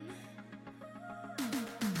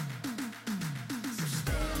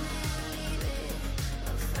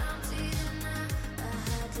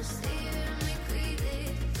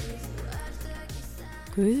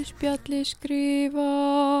Guðspjalli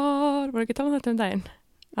skrifar. Var ekki tala þetta daginn?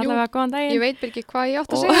 Allavega góðan daginn. Ég veit ekki hvað ég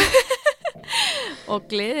átt að segja. Og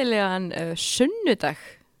gleðilegan sunnudag.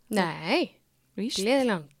 Nei,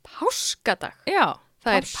 gleðilegan páskadag. Já.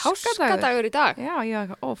 Það er páskadagur í dag. Já,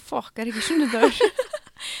 fokk, er ekki sunnudagur.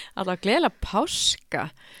 Allavega gleðilega páska.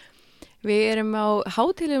 Við erum á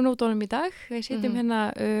hátíðlegum nótunum í dag. Við sitjum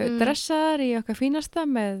hérna dressaðar í okkar fínasta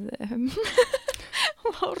með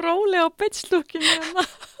rólega á beitslúkinu hérna.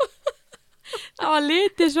 Það var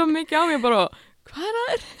litið svo mikið á mig bara, hvað er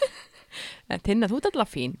það? En Tinna, þú ert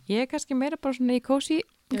alltaf fín. Ég er kannski meira bara svona í kósi.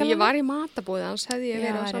 Ég var í matabóði, annars hefði ég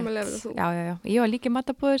verið á samanlega við þú. Já. Ég var líka í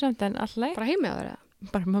matabóði samt en alltaf. Bara heimið á þeirra?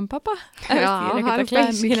 Bara mamma og pappa. Já, ég er ekki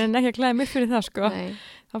að klæða mig fyrir það, sko. Nei.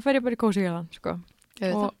 Þá fer ég bara í kósi hérna, sko.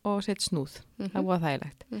 Og set snúð. Það var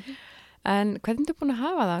þægilegt. En hvernig ertu búin að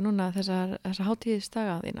hafa það núna þessa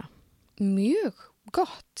hátíðisdaga þína? Mjög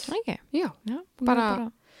gott. Ekki? Já. Bara,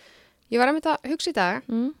 ég var að hugsa í dag.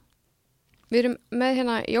 Við erum með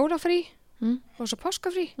hérna jólafrí og svo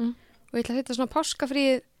páskafrí. Og ég ætla að setja svona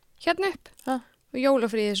páskafríð hérna upp og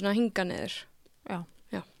jólafríð svona hinga niður. Já.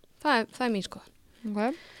 Það er mín skoðan. Ok,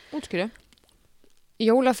 útskýru.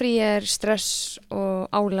 Jólafrí er stress og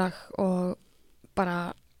álag og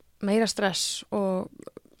bara meira stress og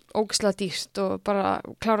ógeðslega dýrt og bara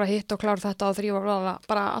klára hitt og klára þetta og þrífa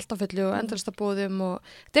bara alltaf fullu og endursta bóðum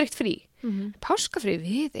og direkt frí. Páskafrí,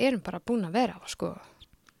 við erum bara búin að vera á, sko,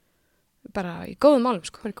 bara í góðum málum,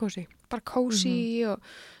 sko. Bara kósi. Bara kósi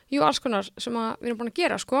og alls konar sem við erum búin að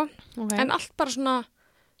gera, sko. Okay. En allt bara svona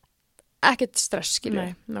ekkert stress,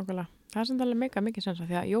 skilur. Nei, nákvæmlega. Það er sem talað mega mikið sensa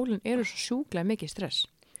því að jólin eru svo sjúklega mikið stress.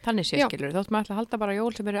 Þannig sé, skilur. Þótt maður ætla að halda bara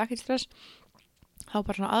jól sem eru ekkert stress. Þá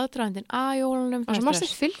bara svona aðdragandinn að jólunum. Það er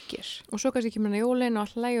stress fylgir. Og svo kannski kemur jólin og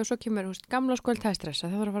alltaf og svo kemur gamla skóld, það er stress.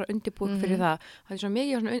 Það þarf að fara undirbúið fyrir það. Það er svo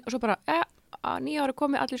mikið og svo bara, nýja ári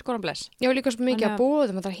komið allir skóran bless. Já, líka svo mikið að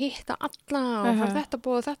bóðum, það er að hitta alla og fara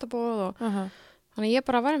þetta bóð og þannig ég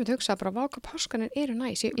bara var með að hugsa bara hvað páskanir eru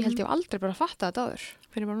næs. Ég held ég aldrei bara að fatta þetta áður.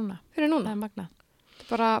 Fyrir núna. Það er magnað.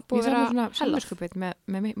 Bara búið að vera svona samviskupið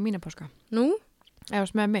með mína páska. Nú?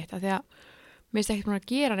 Eða með mitt, af því að mér finnst ekki að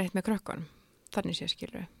gera neitt með krökkunum. Þannig sé,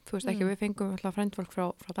 skilur. Þú veist ekki, við fengum alltaf frendfólk frá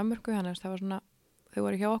Danmörku, þannig að það var svona, þau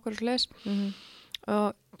voru hjá okkur og sliðis.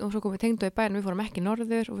 Og svo komum við tengdu í bæinn, við fórum ekki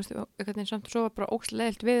norður og einhvern veginn samt svo var bara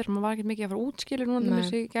óksleilt viður og maður var ekkert mikið að fara útskilur núna með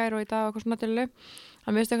sig í gær og í dag og eitthvað svona til að mér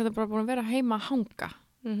finnst eitthvað bara búin að vera heima að hanga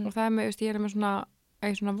og það er með, ég er með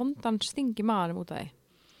svona vondan sting í maðurum út af því.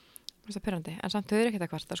 Það er pirrandi, en samt þau eru ekkert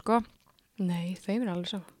að kvarta, sko. Nei, þeim er alveg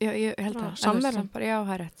saman. Já, ég held það. Samverðan. Já,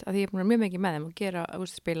 það er rétt. Að ég er búin að mjög mikið með þeim og gera,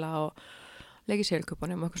 spila og leiki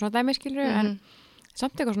sélkupunum og eitthvað svona dæmi, skilur, en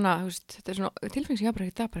samt eitthvað svona, þetta er svona tilfeng sem ég bara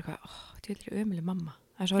ekki bara eitthvað, þetta er ömuleg mamma.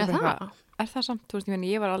 En svo er það samt,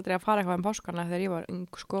 ég var aldrei að fara eitthvað páskana þegar ég var ung,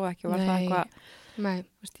 sko, ekki og var það eitthvað,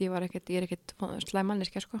 ég er ekkert slæm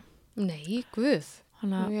manneskja, sko. Nei, guð.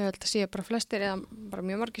 Ég held að sé bara flestir eða bara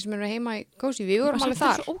mjög margir sem eru heima í kósi. Við vorum alveg þar.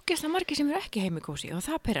 Það er svo ógeðslega margir sem eru ekki heima í kósi og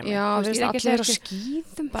það perrar mig. Já, allir eru á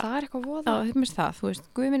skíðum, það er eitthvað voða. Já, þú veist það,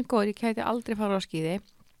 guð minn góður, ég gæti aldrei fara á skíði.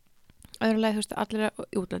 Öðrulega, allir eru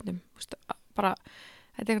í útlöndum. Bara,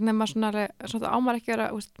 þetta er eitthvað nema svona ámar ekki að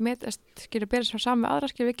vera, skilur bera sér saman með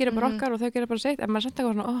aðra, skilur við gerum bara okkar og þau gerum bara sitt, en maður samt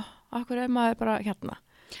eitthvað svona, akkur er maður bara hérna.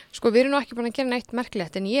 Sko, við erum nú ekki búin að gera neitt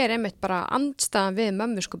merkilegt en ég er einmitt bara andstaðan við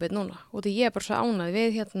mömmuskupið núna og því ég er bara svo ánægð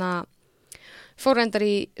við fór endar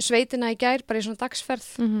í sveitina í gær bara í svona dagsferð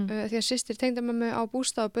því að systir tengdamömmu á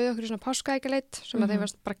bústað og bauð okkur í svona páskaækjaleit sem að þeim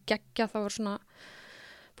varst bara geggja, þá var svona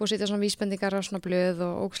búið að setja svona vísbendingar og svona blöð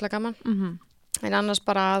og ógeðslega gaman en annars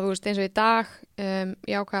bara, þú veist, eins og í dag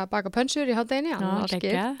ég ákvað að baka pönsur í hádeginu annars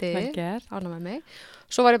ánægð með mig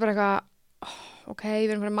svo var ég bara eitthvað ok, við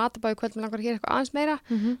erum fyrir matabáði kvöld með langar að gera eitthvað aðeins meira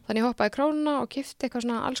þannig ég hoppaði í Krónuna og keypti eitthvað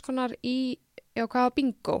svona alls konar í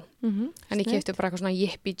bingo en ég keypti bara eitthvað svona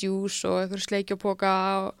Yippie Juice og eitthvað sleikjópoka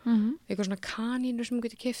og eitthvað svona kanínur sem ég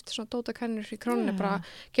geti keypt svona dótakanínur í Krónuna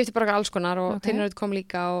keypti bara alls konar og Tinnaröð kom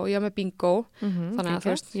líka og ég var með bingo þannig að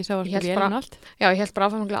þú veist, ég held bara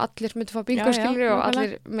að allir myndi fá bingo skilur og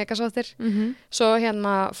allir megasáttir svo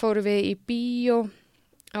hérna fóru við í bíó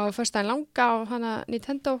á föstudaginn langa og hana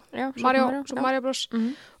Nintendo, Mario Bros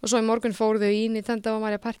og svo í morgun fóruðu í Nintendo og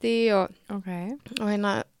Mario Party og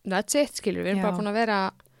hérna that's it, skilur, við erum bara búin að vera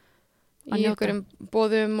í einhverjum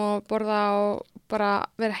boðum og borða og bara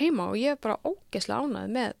vera heima og ég er bara ógeðslega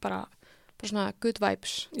ánægð með bara svona good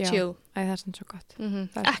vibes, chill. Já, það er svona svo gott.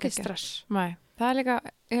 Ekkert stress. Nei, það er líka,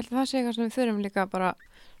 ég held að það sé eitthvað sem við þurfum líka bara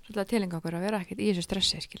svolítið að tilenga okkur að vera ekkert í þessu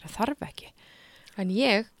stressi, skilur, þarf ekki. En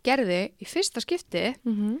ég gerði í fyrsta skipti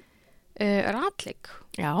ratleik.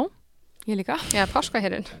 Já. Ég líka. Já,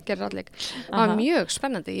 páskaherinn gerir allir. Það var mjög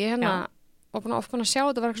spennandi. Ég var búin að sjá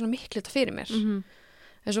að þetta var eitthvað svona miklu þetta fyrir mér.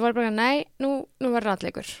 En svo var ég bara, nei, nú verður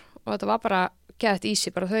allir. Og þetta var bara geðvægt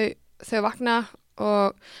easy. Bara þau vakna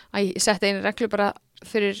og ég setti einu reglu bara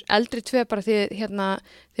fyrir eldri 2 bara því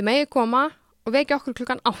þið megi koma og vekja okkur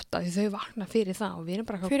klukkan 8 því þau vakna fyrir það og við erum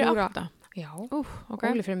bara fyrir 8? Já. Okay.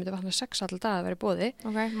 Óli fyrir myndi vakna 6 alltaf dag að vera í boði.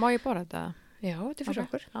 Ok, má ég borða þetta? Já, þetta er fyrir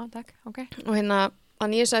okkur. Já, takk, ok. Og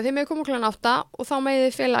þannig ég sagði þið megi koma klukkan 8 og þá megið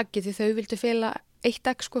þið fela ekki því þau vildu fela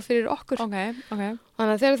 1 egg sko fyrir okkur. Ok.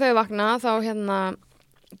 Þannig að þegar þau vakna þá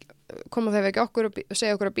koma þau vekja okkur og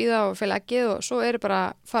segja okkur að bíða og fela eggið og svo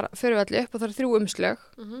bara förum við allir upp og það 3 umslög.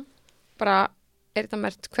 Bara er þetta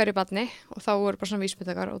mert hverju barni og þá voru bara svona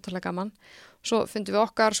vísmyndagar ótrúlega gaman. Svo fundum við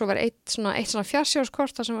okkar, svo var eitt svona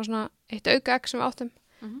fjarsjárskort þar sem var svona 1 auka egg sem við áttum.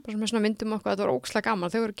 Bara með svona myndum okkur, þetta var ógeðslega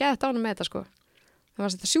gaman. Þau voru geðvægt ánum með þetta sko. Það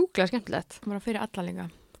var þetta sjúklega skemmtilegt. Það var fyrir alla líka.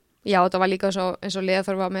 Já, þetta var líka eins og Leða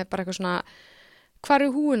þarf að með bara eitthvað svona hvar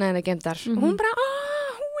húina henni gemdar. Og hún bara,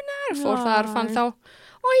 húinar, fór þar, fann þá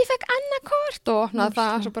ég fekk annað kort og opnaði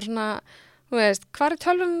það, svo bara svona, þú veist, hvar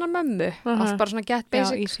tölvunar mömmu? Allt bara svona get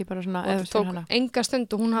basic. Já, easy, bara svona, og tók enga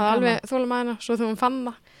stund og hún hafði alveg þólum að hana, svo þegar hún fann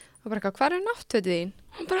það, og bara eitthvað, hvar náttfötið þín?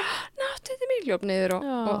 Hún bara, náttfötið mín hljóp niður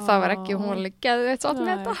og það var ekki, hún var alveg geðveitt sátt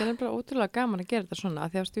með þetta. Það er bara ótrúlega gaman að gera þetta svona,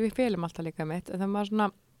 því að við félum alltaf líka mitt, en það var svona,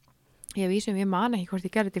 ég man ekki hvort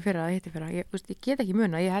ég gerði þetta fyrir að hitti fyrir, ég get ekki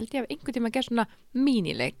muna, ég held ég hef einhvern tíma gert svona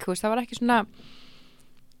mínileik, það var ekki svona,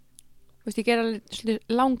 ég ger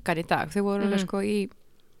alveg langar í dag, þau voru alveg sko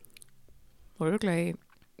voru örugglega í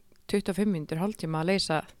 25 mínútur, hálftíma að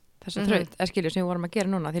leysa þessa þraut, skilju sem við vorum að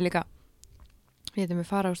gera núna, því líka við hefðum við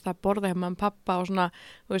fara að borða hjá mamma og pappa og svona,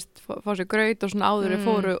 fá sér graut og svona áður við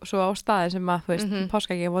fóru svo á staði sem að,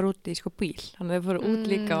 páskaeggjið var úti í sko bíl, þannig að þau fóru út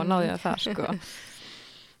líka og náði það þar sko.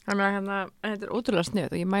 Þannig að þetta er ótrúlega snöð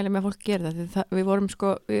og ég mæli með að fólk gera þetta, við vorum sko,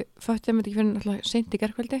 við föttum þetta ekki fyrir alltaf seint í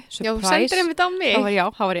gærkvöldi, surprise. Já, þú sendir einmitt á mig.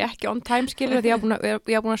 Það var ég ekki on time skilur því ég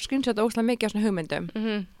var búin að screenshota óslega mikið á svona hugmyndum.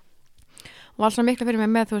 Og alls miklu fyrir mig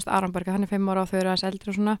með, þú veist, Aronberga, hann er 5 ára og þau eru aðeins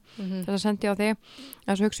eldri og svona, þess að sendi ég á þig.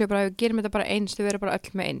 En svo hugsa ég bara, við gerum þetta bara eins, þau verður bara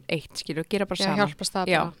öll með eitt, skilur, gera bara saman. Já, hjálpast það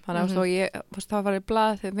bara. Já, þannig að þá var ég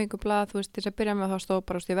blað, þau fengur blað, þú veist, til að byrja með þá stóð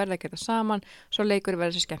bara, ég verði að gera það saman, svo leikur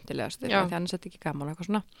verður þessi skemmtilegast, því annars þetta ekki gaman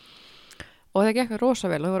eitthvað svona. Og það gekk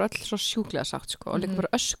rosa vel og þau voru öll svo sjúklega sátt, sko, og líka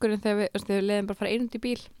bara öskurinn þegar við leiðum bara fara einund í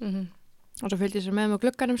bíl. Og svo fylgdi þessar með mig á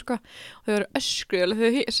glugganum sko og þau voru öskru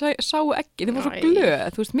þau sáu eggin, þau voru svo glöð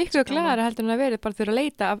þú veist, miklu glæðara heldur en að verið bara þau eru að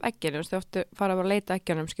leita af egginu, þau oftu fara bara að leita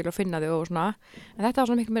eggjunum skil og finna þau og svona en þetta var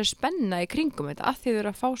svona miklu meira spenna í kringum þetta að því þau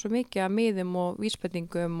eru að fá svo mikið af miðum og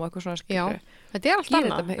vísbendingum og eitthvað svona skil. Já, þetta er allt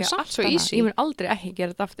annað, samt svo easy. Ég mun aldrei ekki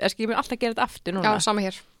gera þetta aftur, ég mun alltaf gera þetta aftur núna. Já, sama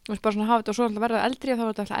hér. Þú veist bara svona hafa þetta og svo alltaf verða eldri og þá var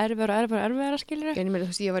þetta alltaf erfiðara skilur.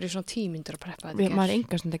 Ég var í svona 10 mínútur að preppa þetta. Maður er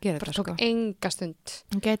enga stund að gera þetta sko. Bara tók enga stund.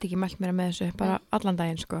 Hún geti ekki mælt mér með þessu, bara allan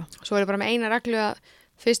daginn sko. Svo er ég bara með eina reglu að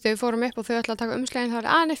fyrst þegar við fórum upp og þau ætla að taka umslegin þá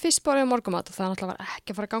er fyrst borðið morgumat og það náttúrulega var ekki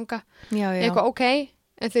að fara að ganga. Eitthvað okay,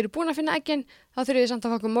 en þau eru búin að finna eggin þá þurfum við samt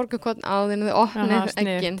að fá morgunkotn á þeim og þau opnið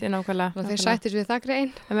eggin. Og þeir sættist við það grein.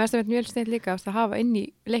 En mér finnst mjög snill líka að hafa inn í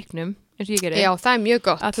leiknum eins og ég gerir. Já, það er mjög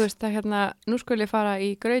gott. Að þú veist að nú skulle ég fara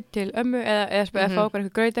í graut til ömmu eða fá okkur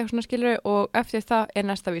eitthvað graut eitthvað svona skilur og eftir það er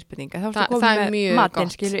næsta vísbendinga. Þá komum við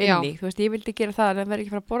matinn skilur inn í. Þú veist, ég vildi gera það en það verður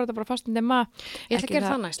ekki fara að borða þetta bara fastandi Ég ætla að gera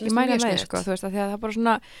það næst. Ég mæli með þér sko, þú veist, að það er bara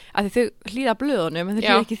svona að þau hlýða blöðunum en þau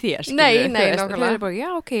hlýða ekki þér skilur. Já,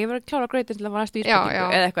 ok, ég verður að klára grautin til að fara næstu vísbendingu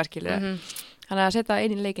eða eitthvað skilur. Þannig að setja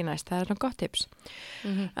inn í leiki næst, það er svona gott tips.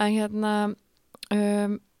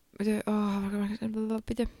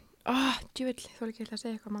 En djúvill, þú er ekki að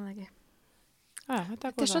segja eitthvað mann ekki.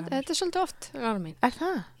 Þetta er svolítið oft, mín. Er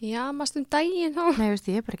það? Já, maður daginn þá. Nei, veist,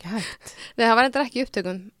 ég er bara ekki hægt. Nei, það var endur ekki í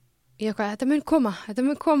upptökum. Þetta mun koma.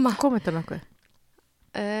 Komið þetta nokkuð?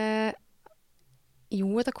 Jú,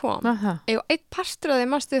 þetta kom. Eitt partur af því,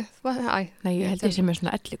 mástu. Nei, ég held ég sem er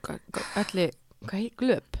svona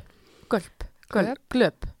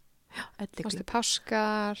glöp. Mástu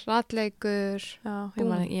páskar, ratleikur. Já,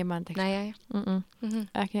 ég man þetta ekki.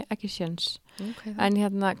 Nei, ekki sjens. En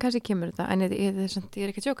kannski kemur þetta, en ég er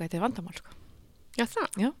ekki að sjóka, þetta er vandamál sko. Já, það?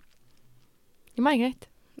 Já. Ég man ekki neitt.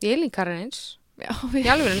 Ég er líka eins. Já, ég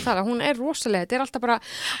alveg en það, hún er rosalega, þetta er alltaf bara,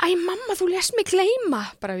 mamma, þú lest mig gleyma.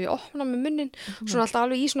 Bara við opna með munnin, svona alltaf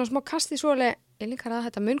alveg í svona smá kasti, svo alveg, ég líka að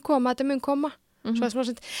þetta mun koma. Svo er smá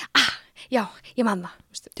svona, já, ég man það.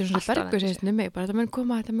 Þetta er svona bergusistinu mig, bara þetta mun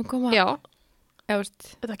koma. Já,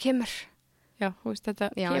 þetta kemur. Já, þetta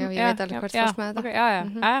já, ég veit alveg hvert fórst með þetta.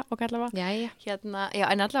 Já, ok, allavega. Já.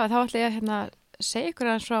 En allavega þá ætla ég að segja ykkur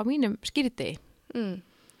aðeins frá mínum skýrdegi.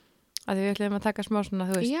 að við ætlum að taka smá svona,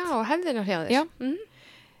 þú veist. Já, hefðina hjá þér. Já.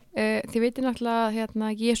 Þið veitir náttúrulega,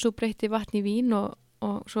 Jesú breytti vatn í vín og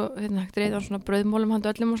svo, dreifði hann svona brauðmólum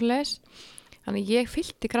handa öllum og svo leis. Þannig ég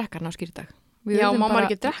fyllti krakkarna á skýrdag. Já, má maður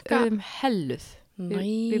ekki drekka? Við urðum helluð.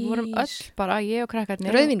 Við vorum öll bara, ég og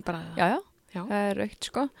krakkarnir. Rauðvín bara? Já. Það er raukt,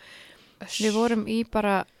 sko. Við vorum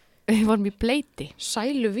í bleiti.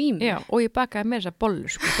 Sæluvín? Já, og ég bakaði með þessar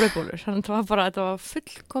bollur, sko, brauðbólur. Þannig að þetta var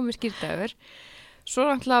fullkomið skýrdagur. Svo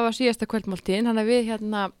náttúrulega var síðasta kvöldmáltíðin, þannig að við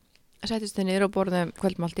settist þau niður og borðum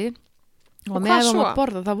kvöldmáltíð. Og með það að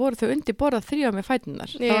borða, það voru þau undir borða 3 með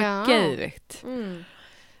fætunar. Það var geðvikt.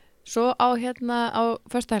 Svo á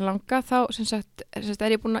föstudaginn langa þá sem sagt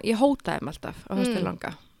er ég hótaði þeim alltaf á föstudaginn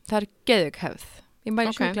langa. Það er geðvik hefð. Ég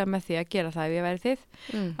mæli sjúklega með því að gera það ef ég væri þið.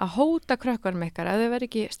 Að hóta krökkunum ykkar ef þau verið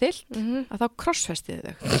ekki stillt að þá krossfestið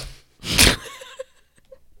þau.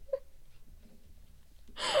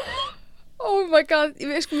 Oh my god,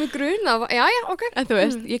 ég sko mig gruna. Já, ok. En þú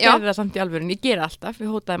veist, ég gerði það samt í alvörun. Ég gera alltaf, ég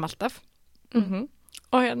hótaði þeim alltaf.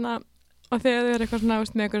 Og þegar þau eru eitthvað svona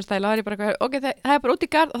með einhverju stæla, þá er ég bara eitthvað, ok, það er bara út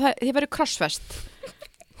í garð og þið verður krossfest.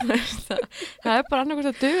 það er bara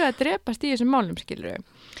annarkvæmst að duga að drepast í þessum málum, skilur við.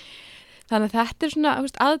 Þannig að þetta er svona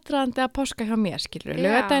aðdraðandi að páska hjá mér, skilur við.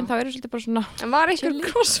 Laugardaginn þá eru svolítið bara svona... En var einhver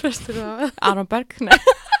krossfestur á? Aron Berg, nei.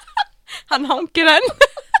 Hann hangir enn.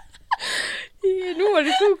 Nú er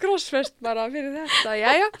þú krossfest bara fyrir þetta,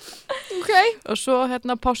 jæja, ok. Og svo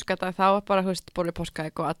páskadag þá var bara, borðið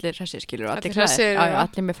páskaegg og allir hressir, skilur, allir hressir, já,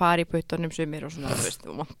 allir með fari í puttunum sumir og svona,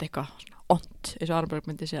 þú vant eitthvað, svona ont, eins og Arnberg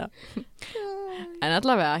myndi segja. En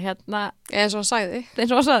allavega, eins og hann sagði.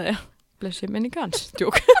 Eins og hann sagði, blessi minni gans,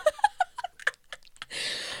 djók.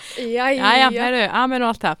 Jæja, heru, amen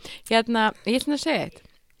og allt það. Ég ætlum að segja eitt.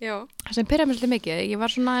 Já. Það sem pyrraði mér svolítið mikið, ég var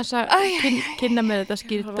svona þess að kynna með þetta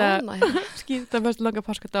skýrta fyrst langa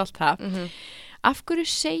páskadag og allt það. Af hverju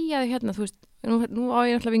segja þau þú veist, nú á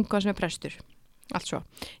ég náttúrulega vinguða sem er prestur, allt svo.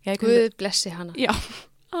 Guð blessi hana. Já,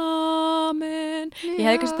 amen. Ég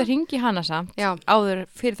hefði kannski að ringi hana samt áður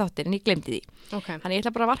fyrir þáttir en ég glemdi því. Okay. Þannig ég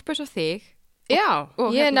ætla bara að varpa þess á þig. Já, og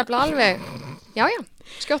ég er nefnilega alveg, já,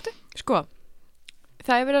 skjóttu. Sko.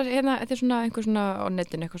 Það er verið þetta er svona einhver svona á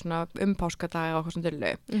netinu, eitthvað svona páskadaga og eitthvað svona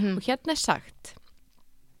dörlu. Og er sagt,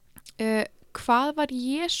 hvað var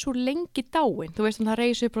Jesú lengi dáinn? Þú veist það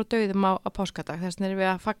reis upp frá dauðum á páskadag, þess vegna erum við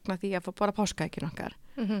að fagna því að fá bara páskaeggin okkar.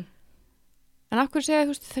 En af hverju segja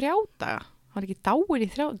þú veist 3 daga? Hann var ekki dáinn í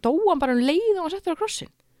 3, dóan bara leið og hann settur á krossin.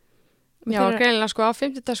 Já, greinilega sko á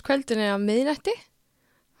 50-dagskvöldinu á miðnætti.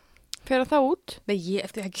 Fer það út? Nei,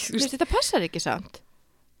 eftir ekki. Þetta passar ekki samt.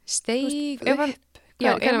 Steig upp.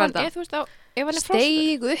 Já, steig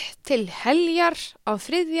upp til heljar á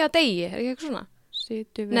 3. degi, er ekki eitthvað svona?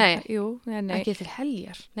 Nei, ekki til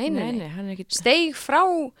heljar. Nei, hann er ekki... Steig frá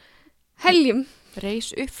heljum. Reis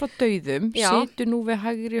upp frá dauðum, situr nú við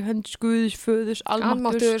hægri hönd Guðs, föðus,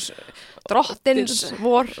 almátturs, drottins,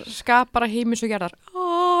 vor, skapara heimis og jarðar.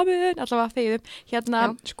 Amen, allavega þegiðum.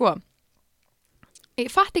 Sko, ég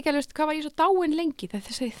fatt ekki alveg hvað var ég svo dáin lengi, það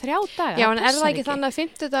þessi 3 daga. Já, en er það ekki þannig að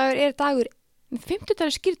 50 dagur er dagur 50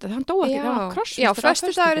 dagur skýrtað, hann dó ekki, það var krossfestur. Já,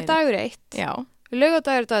 föstudagur er dagur 1. Já.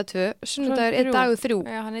 Laugardagur er dagur 2, sunnudagur er dagur 3.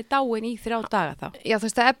 Já, hann er dáinn í 3 daga þá. Já, þú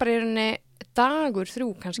veist, það er bara í rauninni dagur 3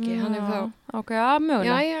 kannski, hann er þá. Ok,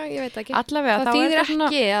 mögulega. Já, ég veit ekki. Allavega, það þýðir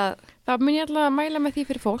ekki að... Það mun ég allavega að mæla með því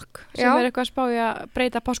fyrir fólk sem er eitthvað að spája að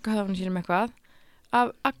breyta páskahöfnum sínum eitthvað,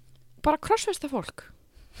 að bara krossfesta fólk.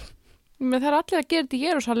 Men það er allir að gera þetta í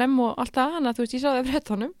Jerúsalem og allt það, þannig að þú veist, ég sá það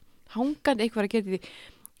fréttunum, hangandi eitthvað að gera þetta í...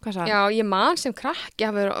 Já, ég man sem krakki,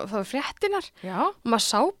 það var fréttinar og maður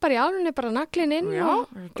sá bara í alvegni bara naglinn inn og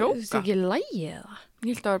þú veist ekki lægið það. Ég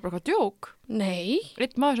held að það var bara eitthvað djók. Nei.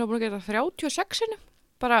 Eitt maður sá búin að gera 36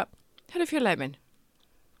 bara, það er félagi minn.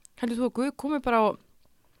 Heldur þú að Guð komið bara á...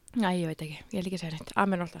 Næ, ég veit ekki, ég er líka að segja neitt.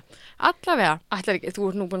 Amen alltaf. Allavega. Ætlar ekki, þú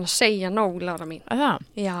ert nú búin að segja nóg, Lára mín. Að það?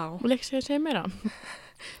 Já. Og leik segja meira.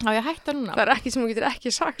 Já, ég hætta núna. Það er ekki sem þú getur ekki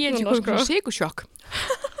sagt núna, sko. Ég er ekki sigursjokk.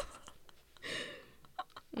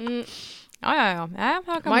 Já, það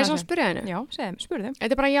var gaman. Má ég svo spyrja hennu? Já, spurðu.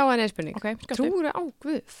 Þetta er bara já en spurning. Okay, trúir á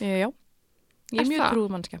Guð? Já. Ég er mjög trúð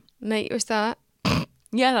mannskja. Nei, veist það?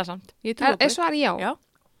 Ég er það samt. Ég trúi á Guð. Er svar já?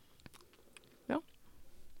 Já.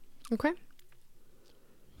 Ok.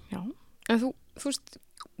 Já. En þú veist,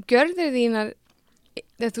 gjörðir þínar,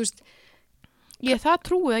 þú veist... Ég það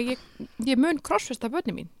trúið að ég mun krossfesta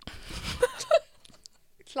börni mín.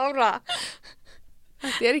 Lára,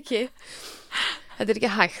 þetta er ekki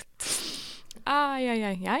hægt.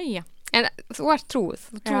 Jæja. En þú ert trúið.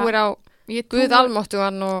 Þú trúir á Guð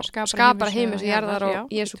almáttugan og skapar heimis og jarðar og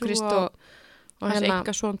Jesú Krist og Hans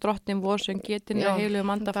eitthvað svona drottnin vor sem getin heilu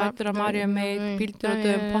manda fættur að Maríu meit, píldur og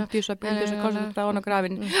döðum, Pontíusa, Bíldus og korsett á hann á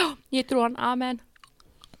grafin. Ég trú hann, amen.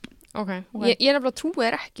 Ok. Ég nefnilega trúi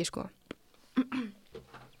þér ekki, sko.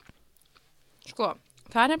 Sko,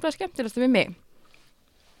 það nefnilega skemmtilegast við mig.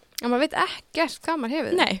 En maður veit ekkert hvað maður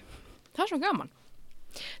hefur. Nei, það svo gaman.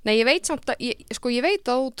 Nei, ég veit samt að, ég veit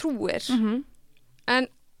að þú trúir, en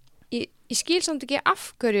ég skil samt ekki af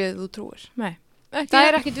hverju þú trúir. Nei.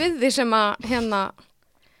 Það ekkert við því sem að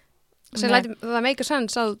sem lætur, það make a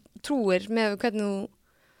sense að þú trúir með hvernig þú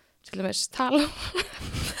til dæmis tala.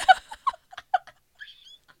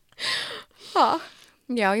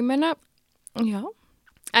 Já, ég meina, já.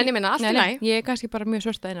 En ég meina, allt í lagi. Ég kannski bara mjög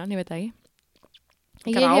svörsta innan, ég veit það ekki.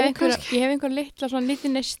 Ég hef einhver litla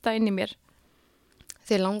nesta inn í mér.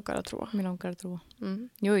 Þið langar að trúa. Mér langar að trúa.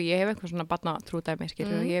 Jú, ég hef einhver svona barnatrúdæmi,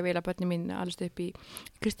 skilur, og ég vil að börnin mín alveg upp í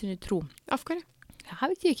kristinni trú. Af hverju? Það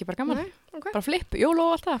veit ég ekki, bara gaman. Nei, okay. Bara flipp, jóló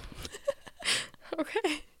og allt það. Ok.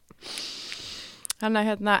 Þannig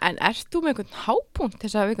að en ert þú með einhvern hápunkt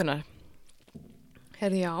þessa vikunar?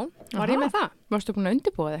 Herðu, já. Var ég með það? Varstu búin að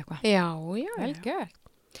undirbúa eitthvað? Já. Vel gert.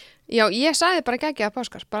 Já, ég sagði bara geggjaða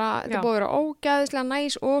páskar, bara þetta búið að vera ógæðislega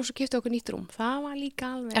næs og svo kipti okkur nýtt rúm. Það var líka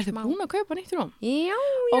alveg Ertu búin að kaupa nýtt rúm? Já,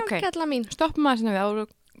 kalla mín. Stoppum maður sinna við áður og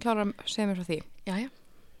klára að segja mér frá því. Já.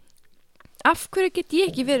 Af hverju get ég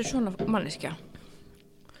ekki verið svona manneskja?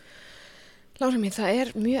 Lára mín, það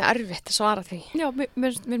er mjög erfitt að svara því. Já,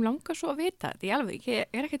 mér langar svo að vita þetta. Ég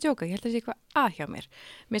er ekki að djóka, ég held að það sé eitthvað að hjá mér.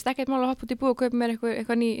 Mér finnst ekki eitthvað að hoppa út í búið og kaupa mér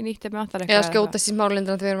eitthvað nýtt ef mér vantar eitthvað. Eða skjótast í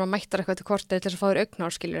smálindran að við erum að mættar eitthvað til kortið til þess að fá þér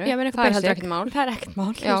augnár, skilur. Já, það er heldur ekkert mál. Það er ekkert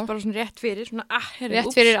mál. Það er bara svona rétt fyrir, svona,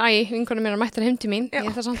 rétt fyrir, vinkonum mér að mættar heim til mín.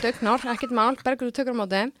 Ég þarf samt augnár, ekkert mál, Bergur þú tökur á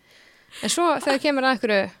móti. En svo þegar kemur að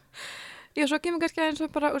einhverju... Já, svo kemur kannski eins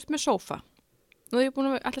og bara með sófa. Nú er ég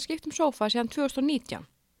búin að skipta sófa síðan 2019.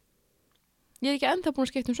 Ég er ekki ennþá búin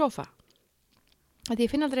að skipta sófa. Því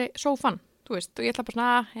ég finn aldrei sófan, þú veist, og ég ætla bara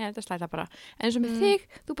svona, þetta slæta bara. En eins og með þig,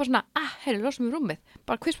 þú bara svona, losum við rúmið.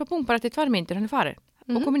 Bara kvispa búm bara eftir 2 mínútur, hann er farin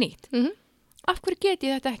og komið nýtt. Af hverju get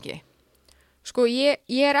ég þetta ekki? Sko,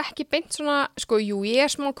 ég er ekki beint svona, sko, jú, ég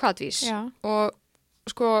er smá kvatvís. Já. Og,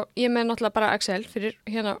 sko, ég með náttúrulega bara Excel fyrir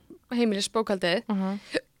hérna heimilis bókaldið.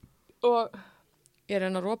 Og ég er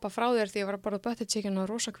að rópa frá þér því ég var að borða butter chicken og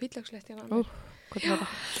rosa hvítlaugslegt hérna. Og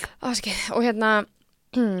hérna,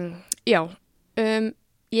 já,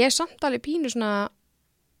 ég er samt alveg pínu svona,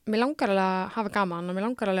 mér langar alveg að hafa gaman og mér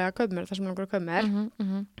langar alveg að kaupa mér það sem mér langar að kaupa mér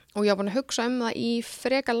og ég var búin að hugsa það í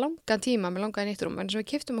freka langa tíma, mér langaði nýtt rúm, en sem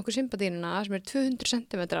við keyptum okkur sympatínuna sem er 200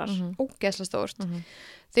 cm, ógeðslega stórt,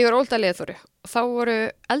 þegar ég var ólda leðþóri og þá voru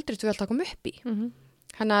eldri tvöld að koma upp í,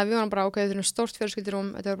 þannig að við varum bara ákveðið þurfum stórt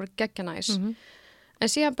fjölskyldurum, þetta var bara geggja næs. En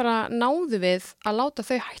síðan bara náðu við að láta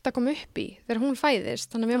þau hægt að koma upp í þegar hún fæðist.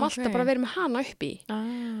 Þannig að við höfum alltaf bara verið með hana upp í.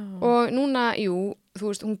 Og núna, jú, þú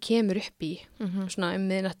veist, hún kemur upp í svona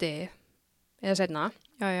miðnætti eða seinna.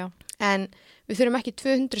 Já. En við þurfum ekki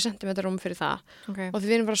 200 cm rúm fyrir það. Og því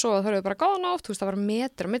við erum bara að sofa, þá erum við bara góða nátt, þú veist, það var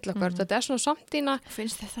metr á milli okkar. Þetta er svona samtína.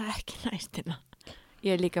 Finnst þið það ekki næstina?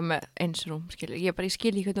 Ég er líka með eins rúm, skilur. Ég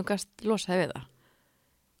skil ekki hvernig þú gast losaði við það.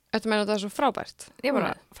 Þetta meina þetta er svo frábært. Ég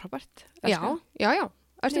bara, frábært. Já.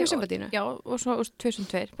 Ertu með sympatínu? Já, og svo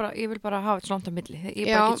 2002. Ég vil bara hafa þetta svona langt á milli.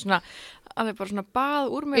 Ég bara get svona, alveg bara svona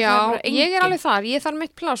bað úr mér. Já, ég er alveg þar. Ég þarf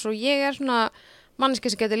mitt pláss og ég er svona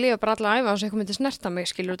manneski sem getur lifa bara alla æfa og sem eitthvað myndi snerta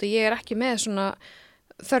mig, skilur. Og ég er ekki með svona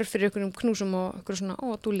þörf fyrir ykkur knúsum og ykkur svona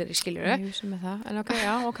dúlleri, skilur. Ég sem með það. En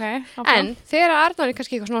ok. En þegar Arnóri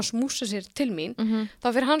kannski eitthvað svona smúsa sér til mín, þá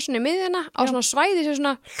fyrir hann svona í miðjuna á svona svæði sem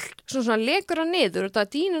svona lekur hann niður og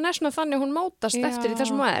það dýnan er svona þannig hún mótast eftir í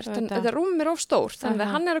þessum að er. Þetta rúm er of stór, þannig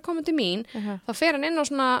að hann er að koma til mín, þá fer hann inn á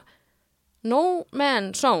svona no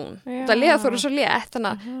man zone. Það leður svo létt,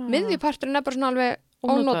 þannig að miðjuparturinn er bara svona alveg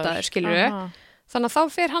ónotaður, skilur. Þannig að þá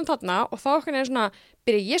fer hann þarna og þá er svona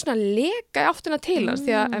byrja ég svona að leka í áttina til hans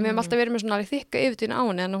því að við hefum alltaf verið með svona þykka yfirtíðin á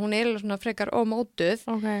henni en hún er svona frekar ómótuð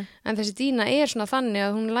en þessi dýna er svona þannig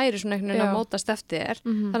að hún læri svona einhvern veginn að mótast eftir þér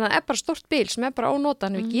þannig að það er bara stórt bíl sem er bara ónótað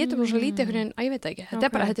en við getum svona lítið einhvern veginn, ég veit ekki þetta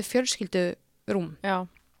er bara, þetta er fjölskyldu rúm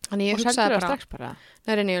þannig ég hugsaði bara strax bara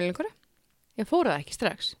það er einhverju ég fór það ekki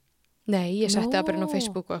strax nei, ég setti það bara inn á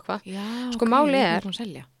Facebook og eitthvað sko máli er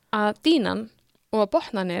að dýnan og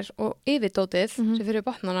botnanir og yfirdótið sem fyrir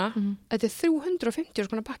botnana, þetta er 350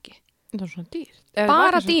 skona pakki. Það er svona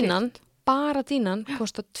dýrt. Bara dínan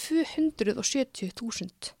kostar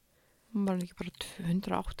 270.000. Hún var ekki bara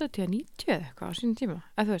 280-90 eða eitthvað á sínum tíma.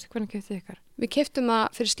 Eða þú veist, hvernig keyptið þið ykkar? Við keyptum það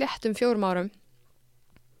fyrir sléttum 4 árum.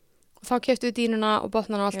 Og þá keyptum við dínuna og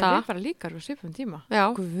botnana og allt það. Já, við bara líkar við svipum tíma.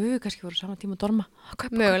 Já. Guð, kannski voru saman tíma að dorma.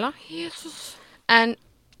 Mögulega. Jesus. En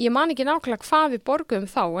ég man ekki nákvæmlega hvað við borgum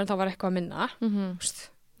þá, en það var eitthvað að minna.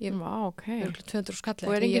 Ok. 200 skall.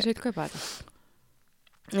 Og enginn sem vil kaupa þetta?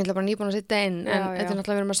 Ég ætla bara nýbúin að setja inn, en þetta er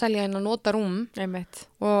náttúrulega verið að selja inn að nota rúm. Einmitt.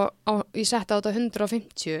 Og ég setti á þetta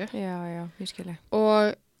 150. Já, ég skilji.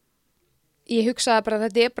 Og ég hugsaði bara að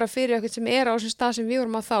þetta er bara fyrir eitthvað sem er á þessum stað sem við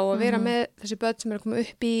vorum á þá og vera með þessi börn sem er að koma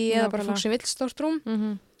upp í eða bara fólk sem vill stórt rúm.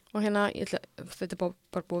 Og hérna, þetta er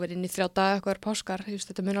bara búið að vera inn í 3 daga, eitthvað er páskar,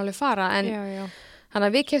 þetta mun alveg fara, en þannig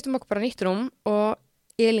að við keyptum okkur bara nýtt rúm og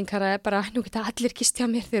Elín karaði bara, nú geta allir kistja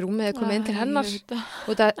mér þegar rúmið er komið inn til hennar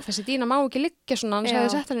og þessi dýna má ekki liggja svona, hann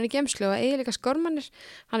hefði sett hann í geymslu og eiginlega skormanir,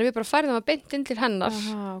 hann við bara færðum að beint inn til hennar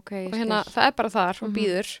og hérna, það er bara þar og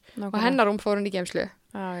býður og hennar rúm fór hann í geymslu.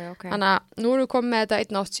 Þannig að nú erum við komið með þetta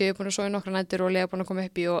 1.80, búin að sofa nokkra nætur og lega búin að koma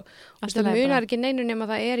upp í og það munar ekki neinu nema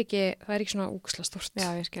það er ekki svona úksla stórt.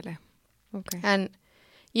 Já, ég skilji. En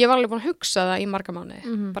ég var alveg búin að hugsa það í marga mánuði.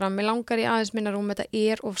 Bara mér langar í aðeins minna rúm, þetta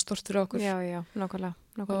er of stórt fyrir okkur. Já, nákvæmlega.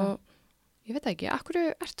 Og ég veit ekki, akkur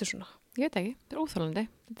ertu svona? Ég veit ekki, þetta er óþólandi.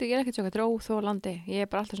 Þetta er ekkert svo, þetta er óþólandi. Ég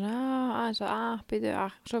er bara alltaf svona, aðeins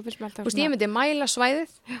svo finnst mér alltaf svona. Ég myndi mæla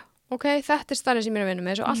svæðið. Ok, þetta er starrið sem ég er að vinna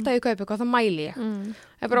með, svo alltaf ég kaupi eitthvað, þá mæli ég.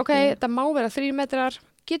 Ég bara, ok, þetta má vera 3 metrar,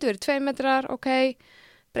 getur verið 2 metrar, ok,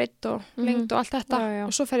 breitt og lengt og allt þetta.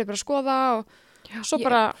 Og svo fer ég bara að skoða og svo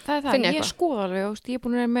bara finn ég eitthvað. Ég skoða alveg, ég er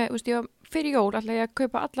búin að vera með, fyrir jól ætla ég að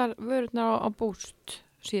kaupa allar vörurnar á Boost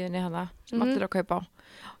síðunni hana, sem allir að kaupa á.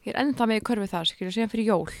 Ég er ennþá með í körfi þar, síðan fyrir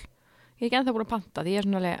jól. Ég er ekki ennþá búin að panta, því ég er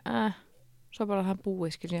svona alveg, svo bara það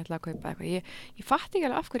búið, sem ég ætla að kaupa eitthvað. Ég fatt ekki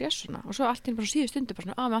alveg af hverju ég er svona, og svo allt í bara síðu stundu, bara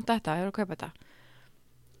svona, mér vantar þetta, ég er að kaupa þetta.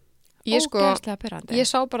 Ógeðslega pirrandi. Ég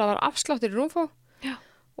sá bara að það var afsláttur í rúmfó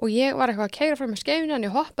og ég var eitthvað að keyra frá með skeifinu, en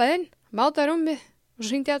ég hoppaði inn, mátaði rúmið og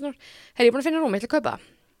svo hringdi ég að ég er búin að finna rúmið, ég ætla að kaupa það.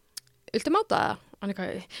 Viltu máta það? Hann eitthvað,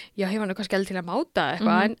 já, ég var nú kannski til að máta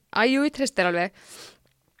eitthvað, en jú, ég treysti þér alveg.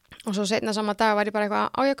 Og svo seinna sama dag var ég bara eitthvað,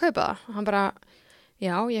 á ég að kaupa það? Og hann bara,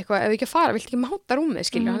 já, ég eitthvað, ef við ekki að fara, viltu ekki máta rúmið,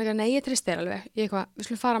 skilju? Hann eitthvað, nei, ég treysti þér alveg. Ég eitthvað, við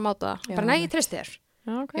skulum fara að máta það. Bara, nei, ég treysti þér.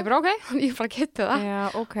 Ég bara, ok, ég bara keypti það.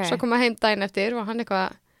 Svo kom að heim daginn eftir og hann eitthvað,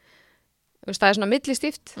 það er svona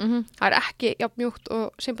millistíft. Það er ekki jafn mjúkt og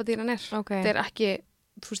sympatíran er. Þetta er ekki,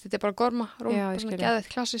 þetta er bara gorma rúm, bara svona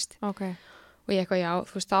geðveikt klassist. Og ég eitthvað, já,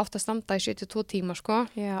 það átti að standa í 72 tíma, sko.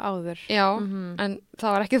 Já, áður. Já, en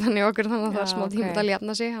það var ekki þannig okkur, þannig að það er smá tíma að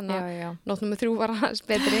ljafna sig, hann að nótt nummer 3 var hans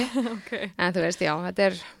betri. En þú veist, já,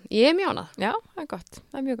 ég er mjög ánað. Já, það er gott,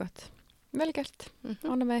 það er mjög gott. Vel gert,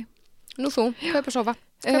 ánað með. Nú þú, kaupa sofa.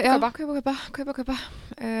 Kaupa.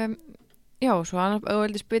 Já, svo hann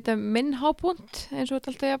vildi spita minn hápunkt, eins og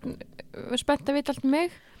þetta alltaf spennt að vita allt um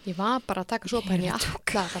mig. Ég var bara að taka sopa en ég ætlaði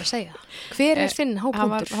bara að segja það. Hver er þinn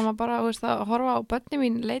hápunktur? Hann var bara að horfa á börni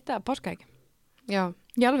mín leita að páskaegg. Já.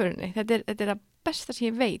 Í alvörunni. Þetta er það besta sem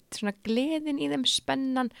ég veit. Svona gleðin í þeim,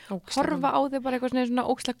 spennan, horfa á þau bara eitthvað svona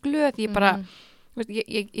ógeðslega glöð. Ég bara,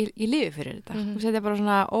 ég lifi fyrir þetta. Þetta er bara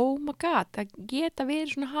svona, oh my god, að geta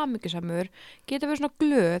verið svona hamingjusamur, geta verið svona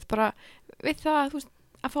glöð, bara við það, þú veist,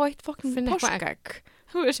 að fá eitt fokkin páskaegg.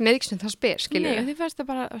 Sem er ekki sem það spyr, skilur. Nei, því fannst það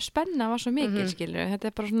bara spenna var svo mikil, skilur. Þetta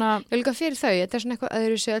er bara svona... Ég líka fyrir þau, þetta er svona eitthvað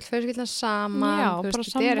öðru sig, öll fjölskyldan saman. Já, bara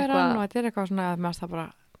samveran og þetta er eitthvað svona að það bara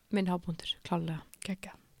minn hápunktur, klálega.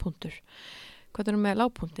 Gekka. Punktur. Hvað er með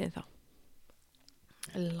lágpunktið þá?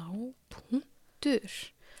 Lágpunktur?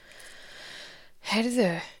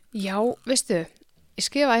 Herðu, já, veistu,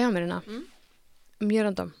 ég skrifaði hjá mér hérna.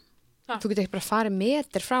 Mjög random. Þú getur ekki bara farið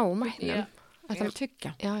meter frá mæknum. Ég er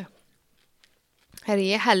tryggja. Já.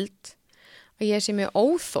 Herri, ég held að ég sé mjög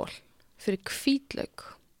óþól fyrir hvítlauk.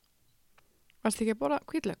 Varstu ekki að borða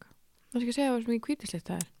hvítlauk? Varstu ekki að segja hvað sem ekki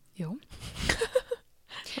hvítislikt það er? Jú.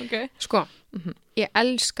 Okay. Sko, ég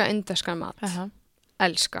elska indverskan mat.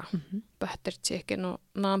 Elska. Butter chicken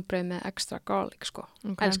og naanbrauð með extra garlic, sko.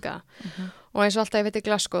 Elska það. Og eins og alltaf ég veit í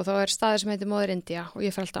Glasgow, þá er staður sem heitir Móður India og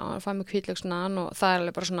ég fer alltaf að fá mig hvítlauksnan og það er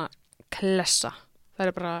alveg bara svona klessa. Það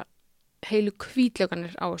er bara heilu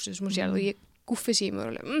hvítlaukanir á þessu sem hún sér og ég guffi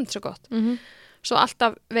símur og svo gott. Svo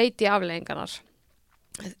alltaf veit ég afleggingarnar.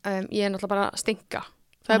 Ég er náttúrulega bara að stinka.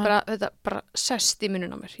 Það er bara, þetta bara sest í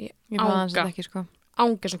munnun á mér. Ég ánga. Ekki, sko.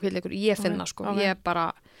 Ánga sem hvítleikur. Ég finna, sko. Ég er bara,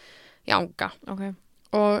 ég ánga.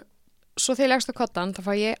 Og svo þegar ég legst á kottan, þá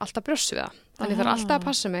fá ég alltaf brjóst við það. Þannig þarf alltaf að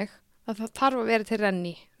passa mig að það þarf að vera til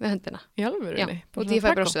renni við höndina. Í alvörunni? Já, og því ég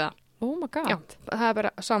fæ brjóst við það. Oh my god. Já, það er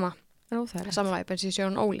bara sama. Sama væp, eins og ég sé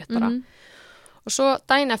hún ólétt bara. Og svo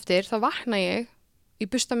daginn eftir þá vakna ég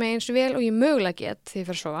busta mig eins vel og ég mögulega get því ég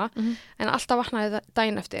fer að sofa, en alltaf vaknaði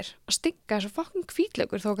daginn eftir að stinka þessu fokkin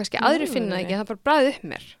hvítlaukur þó kannski aðri finna það ekki, það bara bræði upp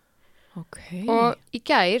mér. Og í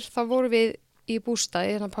gær þá voru við í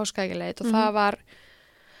bústaði, þannig páskaegileit og það var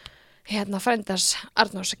frendars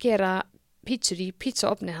Arnórs að gera pítsur í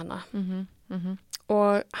pítsaofni hana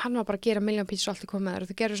og hann var bara að gera miljón pítsur allt í komið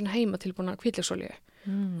og þau gerðu svona heima tilbúna hvítlauksolíu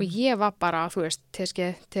og ég var bara, þú veist,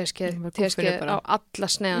 teskeið á alla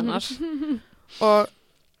sneiðanar og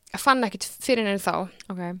fann ekkit fyrir henni þá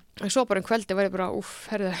og svo bara kvöldi var ég bara,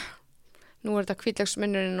 herðu nú þetta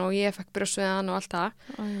hvítlauksminnurinn og ég fekk brjóstsviðan og allt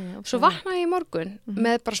það svo vaknaði ég í morgun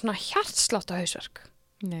með bara svona hjartslátt á hausverk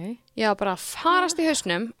ég var bara að farast í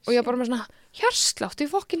hausnum og ég var bara með svona hjartslátt í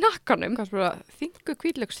fokki nakkanum þingu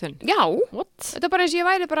hvítlaugsþunn já, þetta er bara eins og ég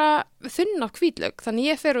væri bara þunn af hvítlaug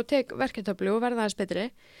þannig ég fer og tek verkeftöflu og verða aðeins betri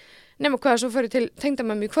nema hvað svo fyrir til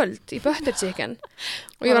tengdamömmu í kvöld í butter chicken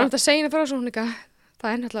og ég var náttúrulega að segja henni frá svo hún eitthvað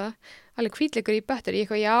það er náttúrulega alveg hvítlaugur í butter ég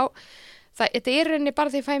eitthvað já, þetta er rauninni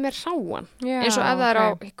bara því að ég fæ mér ráan eins og ef það er á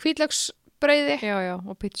hvítlaugsbrauði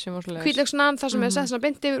og pítsum og svoleiðis hvítlaugsnan það sem er sett svona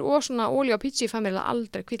beint yfir og svona olíu á pítsu ég fæ mér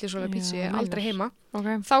aldrei hvítlaugsolíu á pítsu aldrei heima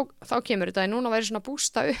þá kemur þetta en núna væri svona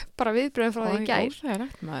bústa upp bara viðbröðum frá því í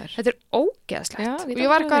gær þetta er ógeðslegt og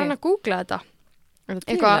ég var eitthvað að googla þetta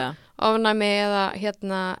eitthvað ofnæmi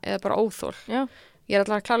eða bara óþol ég er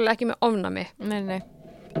alltaf klárlega ekki með ofnæmi nei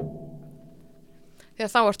því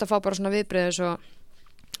að þá ertu að fá bara svona viðbröðu svo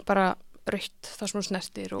bara rautt það sem hún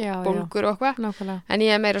snertir og bólgur og eitthvað en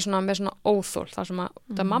ég er meira svona með svona óþól það sem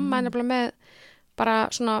að mamma er nefnilega með bara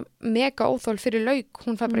svona mega óþól fyrir lauk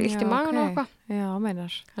hún fær bara illt í magan og eitthvað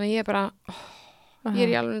þannig ég er bara ég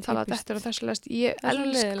er í alveg að tala þetta og þessu lest ég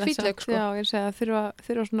elsk hvítlauk sko. ég segi að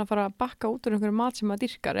þurfa svona að fara að bakka út úr einhverju mat sem maður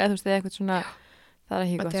dýrkar eða þú veist eða eitthvað svona það er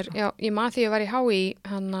ekki gott sko. já, ég man því ég var í HÍ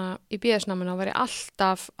í BS-náminu og var ég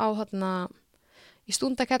alltaf á í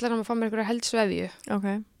stúndakellarnum að fá mér einhverja heldsvefju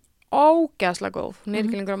ógeðslega góð, hún er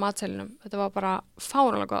ekki lengur á matselinum þetta var bara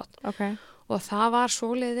fáranlega gott og það var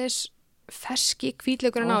svoleiðis ferski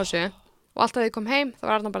hvítlaukurinn á þessu og alltaf þegar ég kom heim þá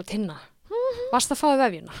var Arnar bara tinna varst að fáðu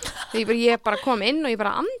vefjuna þegar ég bara kom inn og ég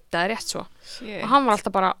bara andaði rétt svo og hann var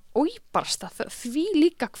alltaf bara óibarsta því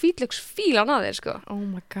líka hvítlauksfílan að þeir sko oh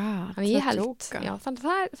my god þannig ég held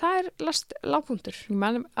þannig það er lágpunktur ég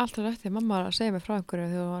mannum alltaf eftir mamma var að segja mig frá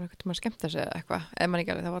einhverju þegar það var einhvern að skemmta sig eða eitthvað eða mann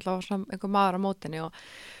ekki alveg það var alltaf svona einhver maður á mótinni og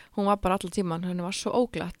hún var bara allan tíman, henni var svo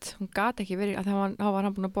óglatt hún gati ekki verið, þá var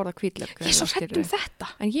hann búin að borða hvítlauk ég er svo hrædd þetta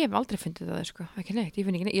en ég hef aldrei fundið það sko, ekki neitt,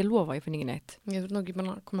 ég lofa ég finn ekki neitt ég þurft nú ekki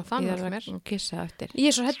bara að koma þannig ég er að kissa eftir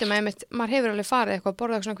ég er svo hrædd maður hefur alveg farið eitthvað að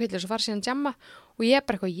borða eitthvað svona hvítlauk og farið síðan djamma og ég er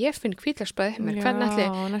bara eitthvað, ég finn hvítlaukspræði hvernig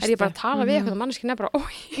er ég bara að tala við eitthvað og manneskinn er bara,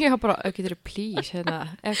 ég hafa bara, getur þú please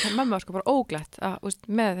ef mamma var sko bara óglatt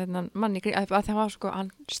með þennan manni, að það var sko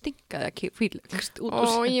hann stingaði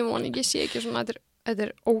hvítlauk ég voni ekki sé ekki svona þetta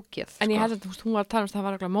er ógeð sko. En ég held að hún var að tala það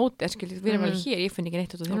var eitthvað móti við erum alveg hér, ég finn ekki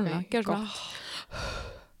neitt út á þjóna gerð svona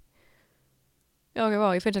já,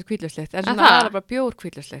 ég finn þetta hvítlauslegt en svona aðra bara bjór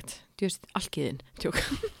hvítlauslegt djúst alkiðin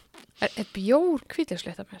er bjór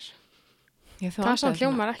hvítlauslegt af mér? Það samt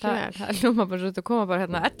hljómar ekki vel það hljómar bara svo að koma bara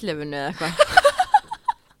 11 eða eitthvað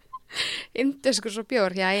indiskur svo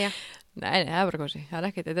bjór, já Nei, það er bara gósi, þetta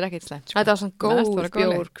er ekkert slæmt sko. Þetta var svona góð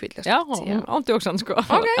bjór hvítlauslegt Já, ándjóksan sko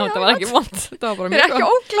það var ekki vont það var bara mjög ekki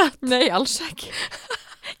óglatt Nei, alls ekki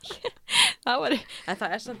það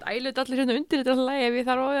er samt ælut allir hérna undir þetta lagi ef ég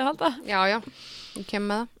þarf á því að halda Já, ég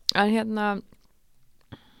kem með það En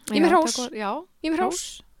Ég er með hrós Ég er með hrós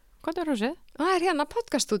Hvað er hrósið? Það er hérna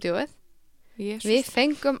podcaststúdíóið Við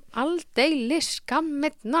fengum aldeilis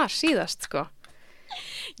skammirnar síðast sko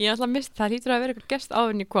Ég er alltaf mist, það hlýtur að vera eitthvað gest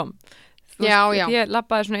áður en ég kom Já Ég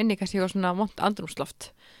labbaði svona inni kannski og svona vont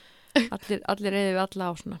andrúmsloft Allir reyði við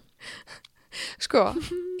alla á svona Sko,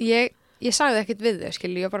 ég sagði ekkert við þau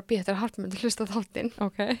skilju, ég var bara býð eftir að Harpmund hlusta þáttinn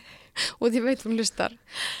og því veit hún hlustar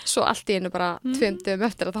svo allt í einu bara 2 dögum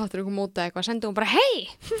eftir að þáttur hún móta eitthvað, sendi hún bara hey,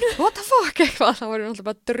 what the fuck eitthvað, þá voru hún alltaf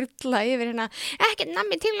bara drulla yfir hérna, ekkert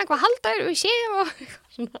nammi til eitthvað halda við séum og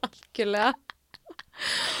svona algjörlega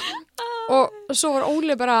og svo var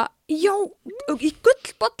Óli bara já, í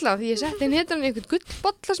gullbolla því ég setti netan í einhvern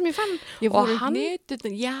gullbolla sem ég fann og hann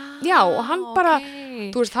og hann bara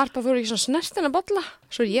þú veist, Harpa þú eru ekki svona snertina bolla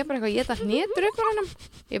svo ég bara eitthvað, ég það hnetur upp á hannum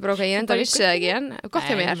ég bara ég enda vissi það ekki en gott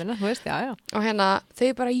hjá mér og hérna þau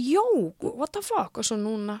bara, jó, what the fuck og svo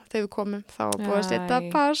núna þegar við komum þá búið að setja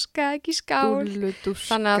páska ekki skál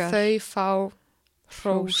þannig að þau fá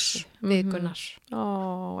hrós vikunar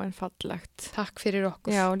en fallegt takk fyrir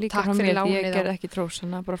okkur já, líka takk frá fyrir mér, lánið ég gerði ekki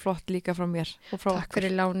trósana bara flott líka frá mér og frá takk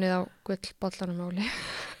fyrir lánið á gullbollanum Óli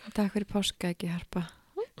takk fyrir páska ekki Harpa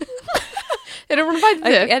erum við búin að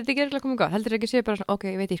bæta þig? Er þetta ekki komið gott? Heldur ekki sé bara svona, ok,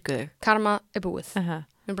 ég veit ykkur karma er búið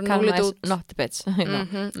Karma is not the bitch.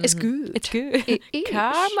 It's good. It's good.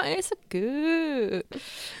 Karma is good.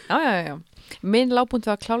 Já. Minn lágbúnd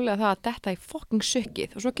var klálega það að detta í fucking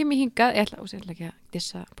sukkið og svo kem ég hingað, ég ætla ekki að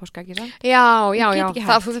dissa páskaeggi sann. Já,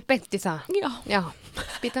 það fór beint í það. Já.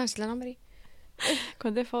 Býta hans til að ná mér í.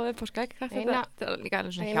 Hvernig fáðu páskaegg þetta? Það er líka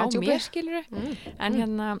alveg svona hjá mér, skilur en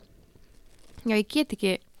hérna, já, ég get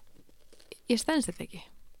ekki, ég stendst þetta ekki.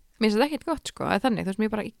 Mér finnst þetta ekkert gott, sko, það er þannig, þú veist,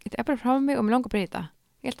 ég er bara frá mig og mér langar að breyta.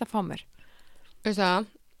 Ég held að fá mér. Veist það,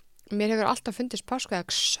 mér hefur alltaf fundist páskaegg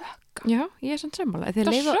sökka. Já, ég er svona sammála.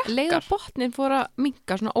 Þegar leiða botnin fór að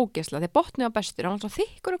minka svona ógeðsla, þegar botnin var bestur, hann var svona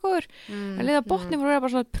þykkur og góður, en leiða botnin fór að vera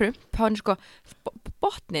bara svona prump, hann sko,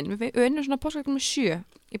 botnin, við unnum svona páskaegg með 7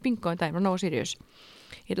 í bingo en daginn, og Nóa Sirius.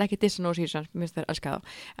 Ég vil ekki dissa Nóa Sirius, mér finnst það elska þá.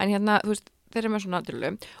 En hérna, þú veist, þeir eru með svona drullu,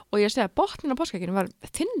 og ég segi að botnin á páskaegginu var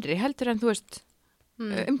þynnri heldur en, þú veist,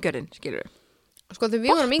 umgjörðin, skilur við. Sko, þegar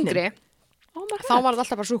við vorum yngri, þá var það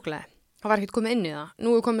alltaf bara súkkulaði. Það var ekkert komið inn í það.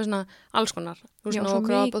 Nú er komið svona alls konar. Svona og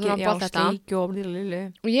kropp og svona bótt þetta.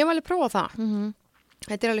 Og ég var alveg prófa það.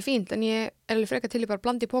 Þetta er alveg fínt, en ég er alveg frekar til í bara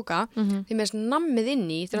blandi í póka. Því með þess nammið inn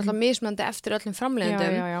í, þetta er alltaf mismunandi eftir öllum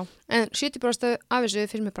framleiðendum. En 70% af þessu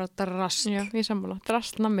finnst mér bara drast. Já, ég sammála.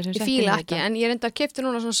 Drast nammið sem ég fíla ekki, en ég reyndar að keypti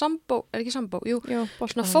núna svona sambó, er ekki sambó? Jú,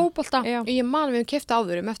 svona fótbolta. Ég man við keypti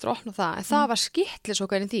áður eftir að opna það, en það var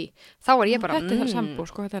skitlisokar inn því. Þá var ég bara, þetta er sambó,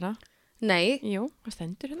 sko, þetta er það. Nei. Jú, hvað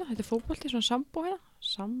stendur hérna? Þetta er fótbolti, svona sambó hérna.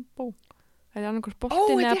 Sambó. Þetta er annarkvæmst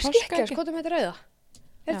boltin eða páskaegg. Þetta er skitlis, hvað með þetta rauða?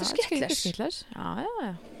 Þetta er skitlis. Já.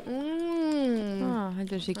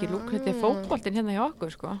 Heldur þessi ekki lúk, þetta er fótboltin hérna hjá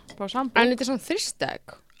okkur, sko. Bara sambó. En þetta er svona þristegg.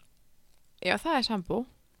 Já, það er sambó.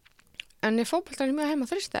 En er fótboltan mjög heima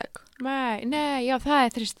þristegg? Nei, já, það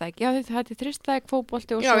er þristegg. Já, þetta er þristegg,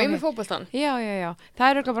 fótbolti og svo. Já, ég með fótboltan. Já. Það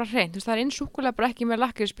er örugglega bara hreint. Það er innsúkulega bara ekki með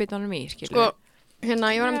lakrísbitunum í, skilur.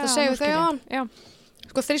 Hérna, ég var að segja þau á hann. Já.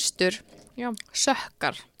 Sko, þristur,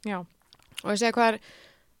 sökkar. Já. Og ég segja hvað er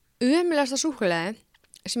ömulegasta súkkulaði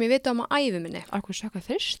sem ég veit á að ævi minni. Akkur sökkar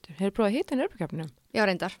þristur? Hefur prófað að hita henni örbukefnum? Já,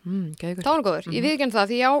 reyndar. Það var góður. Ég viðurkenni það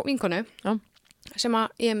því ég á vinkonu sem að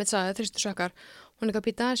ég mitt sagði þristur sökkar. Hún er ekki að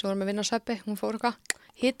býta þess, við vorum að vinna á sveppi, hún fór eitthvað,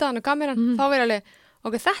 hita hann á kameran, þá verður alveg,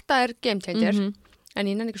 ok, þetta er game changer, en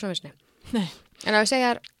ég nenni ekki svona vissinni. Nei. En að við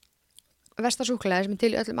segja versta súkkulaði sem er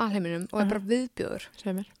til í öllum alheiminum og er bara viðbjóður.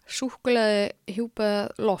 Súkkulaði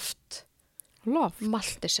hjúpað loft.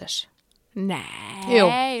 Maltesers.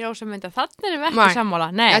 Nei, Rósamunda, þannig erum við ekki sammála.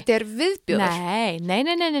 Nei. Þetta er viðbjóður. Nei.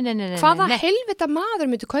 Hvaða helvita maður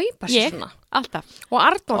myndi kaupa sér svona? Alltaf. Og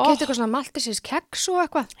Arnór keypti eitthvað svona Maltesers keks og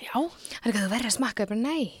eitthvað. Já. Það er ekki að þú verður að smakka, bara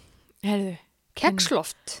nei. Heyrðu.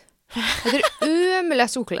 Keksloft. Þetta er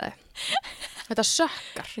ömulegt súkkulaði. Þetta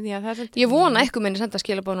sökkar. Ég vona eitthvað minni senda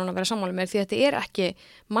skilabóð núna að vera sammála með því þetta er ekki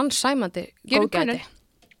mannsæmandi góðgæti.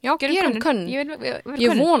 Já, gerum könn.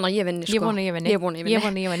 Ég vona ég vinni, sko. Ég vona ég vinni.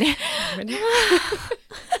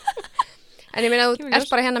 En ég meina, þú ert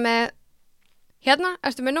bara hérna með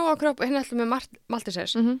ertu með Nóa kropp og hérna ertu með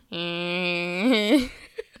Maltesers.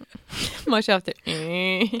 Má ég sjá aftur.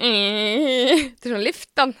 Þetta er svona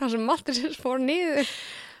liftan þar sem Maltesers fór niður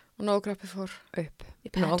og Nóa kroppi fór upp.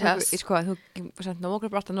 Sko, þú sendt Nóa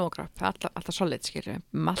kropp alltaf Nóa kropp. Alltaf solid, skilur.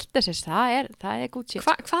 Maltesers, það er good shit.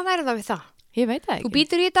 Hvað er það við það? Ég veit það ekki. Þú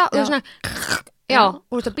býtur í þetta og það er svona,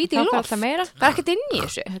 og þú ert að býta í loft. Það er ekkert inn í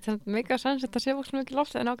þessu. Þetta er mega sanns, þetta sé okkur mikið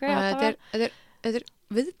loft, en ok. Þetta er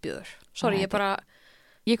viðbjóður. Sorry,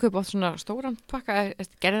 Ég kaupi oft svona stóran pakka,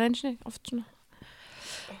 gerði það einu sinni, oft svona.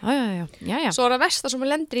 Já. Svo er það versta sem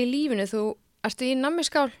lendir í lífinu, þú ertu í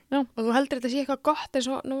nammiskál og þú heldur þetta sé eitthvað gott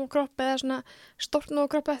eins og Nóakropp eða svona stórt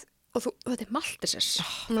Nóakropp og þetta er Maltesers.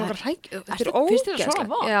 Þetta er ógeðslegt.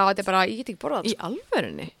 Já, þetta er bara, ég get ekki borðað það. Í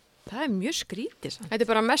alvörunni? Það er mjög skrítið. Þetta er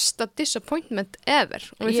bara mesta disappointment ever.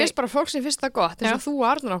 Og mér finnst bara fólk sem finnst það gott, eins og þú og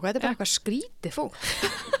Arnur okkur, þetta er bara eitthvað skrítið fólk.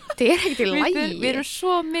 Þetta er ekkert í lagi. Við erum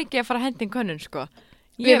svo mikið að fara að henda inn könnun, sko.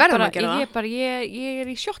 Við verðum að gera það. Ég er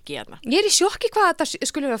í sjokki hérna. Ég er í sjokki hvað þetta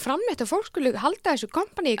skulle vera framleitt og fólk skulle halda þessu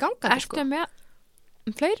kompani í gangandi, sko. Ertu með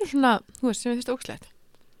fleiri svona, þú veist, sem við finnst ógslegt?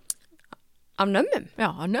 Af nömmum?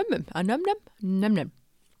 Já, af nömmum.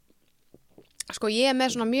 Sko ég er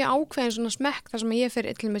með svona mjög ákveðin svona smekk þar sem ég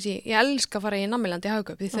fyrir til með því, ég elska að fara í Nammilandi í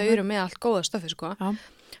Haugöp því þau eru með allt góða stöfi, sko.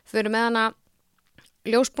 Þau eru með hana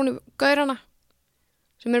ljósbrúnu gaurana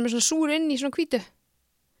sem eru með svona súr inn í svona hvítu.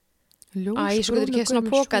 Svo getur ekki svona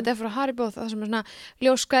póka, þetta er frá Haribo, það sem er svona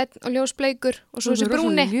ljósskrætt og ljósbleikur og svo þessi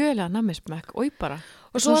brúni. Ljölega nammismekk, bara.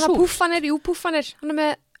 Og svo hana púffanir, hann er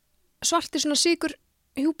með svarti svona sigur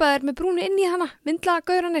hjúpaðir með brúni inn í hana, vindla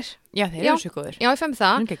gauranir. Já, þeir eru svo góður. Já, ég fæ mér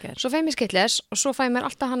það. Svo fæ mér skitles og svo fæ mér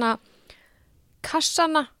alltaf hana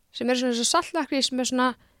kassana sem eru svona saltlakrís með svona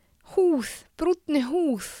brúnni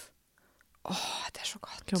húð. Þetta svo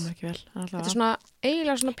gott. Hljómar ekki vel. Þetta svona,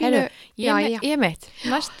 eiginlega svona pínu. Ég meitt,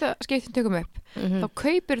 næsta skiptin tökum upp, þá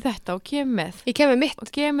kaupir þetta og kemur með. Ég kem með mitt.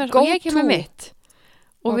 Og ég kem með mitt.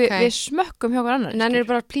 Og við smökkum hjá hver annar. En er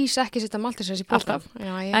bara please ekki setja maltisess í bóttan.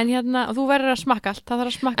 En þú verður að smakka allt, það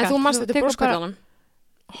þarf að smakka allt. En þú manst eftir broskallanum.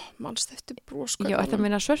 Manst eftir broskallanum. Já, þetta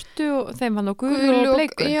meina svörtu og þeim hann og gulu og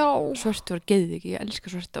bleiku. Já. Svörtu var geðið ekki, ég elska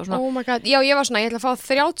svörtu og svona. Oh my god, já, ég var svona, ég ætla að fá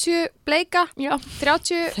 30 bleika,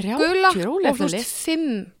 30 gula og 5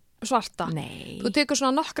 svarta. Nei. Þú tekur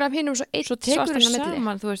svona nokkra af hinum og svo 1 svartan á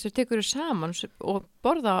milli. Þú tekur saman og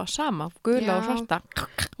borða sama, gula og svarta.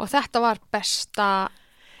 Og þetta var besta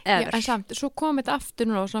ever. En samt, svo kom þetta aftur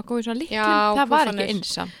núna og svona komið svona litlum, það var ekki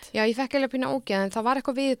einsamt. Já, ég fekk alveg pína ógeð, en það var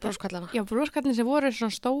eitthvað við broskallana. Já, broskallin sem voru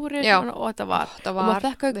svona stóri og þetta var og maður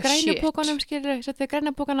þekkaði grænupókanum, skilur, setið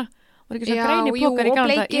grænupókana og ekki svona grænupókar í gamla. Já, og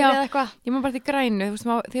bleikir eða eitthvað. Ég maður bara til grænu, þú veist,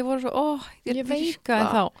 þeir voru svo, ég virkaði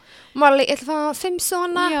þá. Marley, ég ætla að fá 5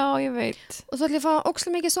 svona. Já, ég veit. Og þú ætla að fá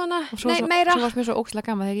ókslega mikið svona. Nei, meira. Svo varst mér svo ókslega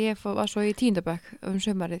gaman þegar ég var svo í 10. bekk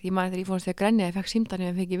sumarið. Ég man þegar ég fór þegar grænið, ég fekk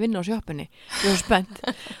símtalið og fekk vinna á sjoppunni. Ég var spennt.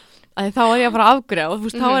 Þá var ég að fara að afgreiða og þú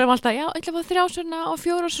veist, þá erum alltaf, já, ég ætla að fá 3 svona og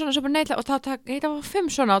 4 svona, svo bara neitla og ég ætla að fá 5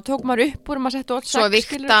 svona og tók maður upp úr og maður setti all 6. Svo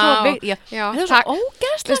vikta. Það var svo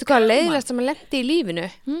ógeðslega. Veistu hvað leiðilegast sem maður lendi í lífinu?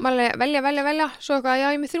 Maður velja, svo eitthvað, já,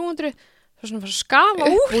 ég er með 300, svo svona fara að skafa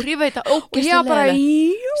upp úr, ég veit að ógeðslega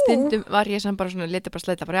leiðilegt. Stundum var ég sem bara svona, leti bara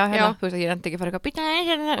sleita, bara já, hérna, þú veist að ég rendi ekki að fara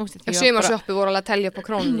eitthvað, sumarsjoppi voru alveg að telja upp á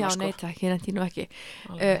krónum. Já, nei takk, ég rendi nú ekki.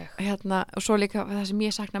 Og svo líka það sem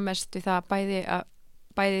ég sakna mest við það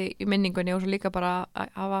bæði í minningunni og svo líka bara að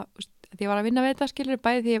hafa, því ég var að vinna við þetta skilur,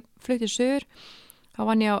 bæði því ég flutti söður þá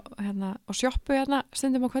vann ég á sjoppu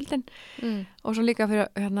stundum á kvöldin og svo líka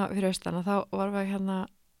fyrir austan og þá varum við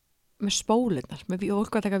með spólurnar, við vorum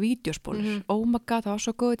að taka vídeospólur, oh my god, það var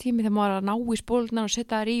svo góð tími þegar maður var að ná í spólurnar og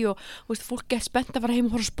setja þær í og veist, fólk gett spennt að fara heim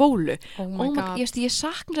og horfa spólu oh my god, ég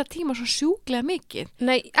sakna það tíma svo sjúklega mikið.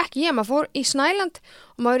 Nei, ekki ég, maður fór í Snæland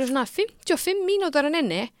og maður eru svona 55 mínútur en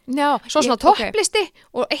inni, svo svona topplisti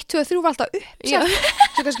og 1, 2, 3 var alltaf uppsett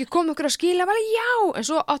svo kannski kom ykkur að skila bara já, en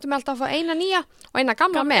svo áttum við alltaf að fá eina nýja og eina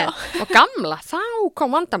gamla með og gamla, þá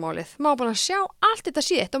kom vandamálið maður bara að sjá allt þetta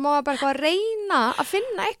shit og maður bara eitthvað að reyna að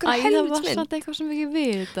finna eitthvað það var samt eitthvað sem ekki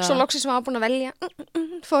við þetta. Svo loksins var búin að velja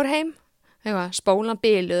fór heim, eitthvað, spólan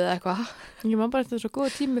biluð eða eitthvað. Ég man bara þetta svo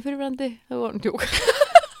góð tími fyrirverandi, það var djúk.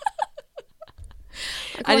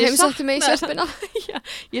 En ég heimsætti mig í sjöspina.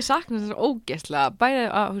 Ég sakna þess að ógeðslega bæði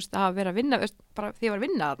að vera að vinna, bara því ég var að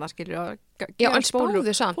vinna þarna skilur. Já, en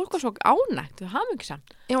spáðu samt. Fólk var svo ánægt, það hafði ekki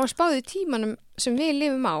samt. Já, en spáðu tímanum sem við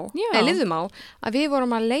lifum á, að við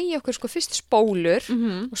vorum að leigja okkur sko fyrst spólur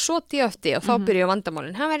og svo DFD og þá byrjuði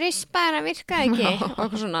vandamálin. Það var rispar að virka ekki og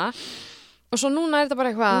eitthvað svona. Og svo núna er þetta bara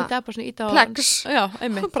eitthvað plex. Já,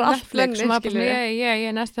 einmitt. Bara Netflix.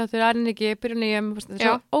 Ég næstu þáttur er ekki, byrjunni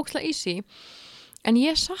svo ókslega easy. En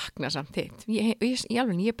ég sakna samt þitt.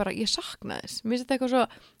 Ég sakna þess. Mér finnst þetta eitthvað svo,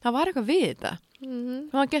 það var eitthvað við þetta.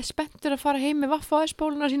 Það var gett spenntur að fara heim með vaffa á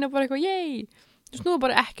spóluna sína bara eitthvað, yey. Þú nú er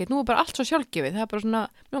bara ekkert, nú er bara allt svo sjálfgefið. Það er bara svona,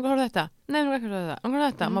 nú að horfa þetta. Nei, nú ekki að horfa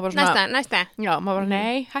þetta. Næsta. Já, maður bara,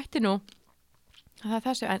 nei, hætti nú. Það er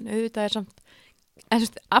þessi, en auðvitað er samt, en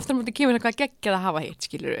aftur á móti kemur eitthvað geggjað að hafa hitt,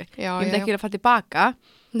 skilur við. Ég myndi ekki að fara tilbaka.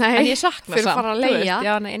 Nei, en ég sakna samt, fara að leigja.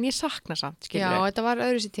 En ég sakna samt, skilur við. Já, þetta var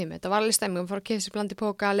öðru sér tími, þetta var alveg stemming, fara að kemja sér blandi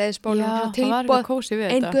póka, leiðspólu, tilbúð,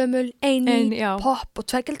 ein gömul, ein ný, popp og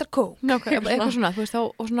 2 gildar kók. Eitthvað svona, þú veist,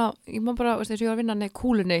 og svona, ég má bara, veist, þess að ég var að vinna í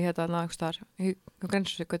kúlunni hérna, einhvers staðar, í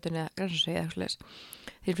Grensásvegi eða eitthvað leis,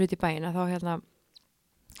 þegar ég flutti í bæinn, þá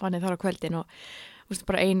var ég þar á kvöldin og, veist,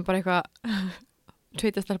 bara eitthvað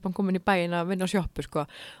tveitastelpan komin í bæinn að vinna á sjoppu sko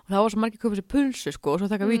og það var svo margir köpið sér pulsu sko og svo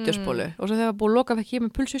taka vídeospólu og svo þegar búið að loka fekk ég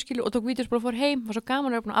með pulsu skilu og tók vídeospólu og fór heim og svo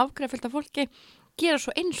gaman að afgreiða fullt af fólki gera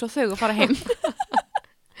svo eins og þau og fara heim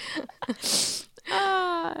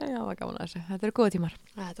Já, var gaman að þessu þetta eru góði tímar sko.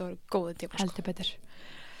 Heldur betur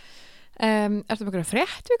Ertu með eitthvað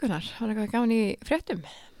fréttvíkunar? Var eitthvað gaman í fréttum?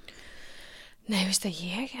 Nei, veist að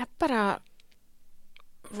ég er bara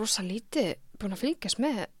rosa lítið búin að fylgjast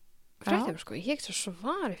með fréttum sko, ég ekki svo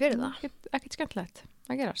svari fyrir það ekkert skemmtilegt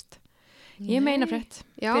að gerast ég meina frétt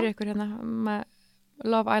fyrir ykkur hérna með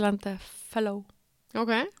Love Island fellow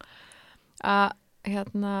að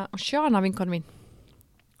Sjána vinkonu mín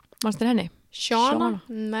manstu henni? Sjána?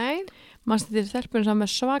 Nei manstu þér stelpunum sem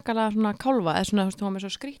með svakalega svona kálfa eða svona, hún var með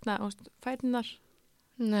svo skrýtna fætunar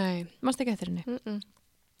Nei manstu ekki eftir henni?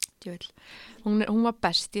 Hún var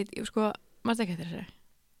best sko, manstu ekki eftir henni?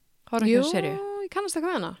 Jú, ég kannast ekki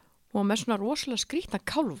með hana og með svona rosalega skrýtna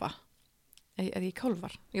kálfa eða í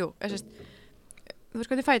kálfar jú, þú veist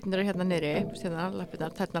hvað fæturnir hérna niðri, hérna,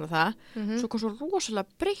 lappirnar, tærnar og það, svo kom svo rosalega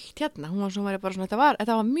breytt hérna, hún var svo bara svona,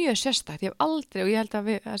 þetta var mjög sérstakt, ég hef aldrei, og ég held að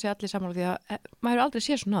það sé allir saman því að maður hefur aldrei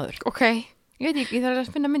séð svona áður. Ok. Ég veit ekki, ég þarf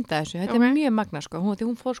að finna mynda þessu, þetta er mjög magna sko,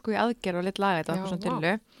 hún fór sko í aðgerð og lit laga þetta og svona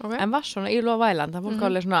tillu, en var svona í Love Island, það fólk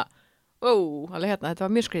alveg svona, alveg hérna, þetta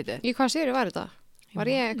var mjög skrítið. Í hvað séri var þetta? Var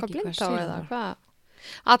ég eitthvað blind á eða hvað?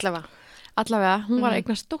 Allavega, hún var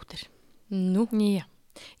eignast dóttir. Nú? Já,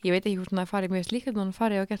 ég veit ekki hvort hún farið mjög slíkt, hún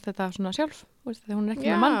farið og gert þetta svona sjálf, þegar hún ekki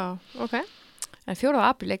með mann. Já, ok. En 4.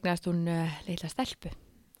 apríl eignast hún litla stelpu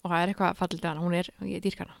og það eitthvað fallið hana, ég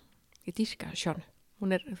dýrka Sjónu.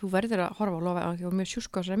 Þú verður að horfa á Love Island, það var mjög sjúsk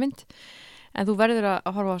á þessari mynd, en þú verður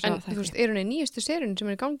að horfa á þessari þætti. En þú veist, er hún í nýjustu seríun sem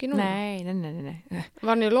er í gangi núna? Nei. Var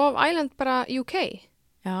hún í Love Island bara UK?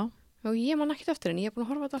 Já. Og ég man ekkert eftir henni, ég er búin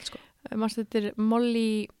að horfa á þetta allt sko. Manstu þetta er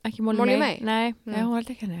Molly, ekki Molly May? Nei, hún held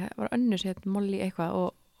ekki henni, það var önnur sér Molly eitthvað og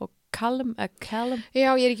Callum.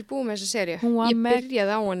 Já, ég er ekki búin með þessa seríu. Ég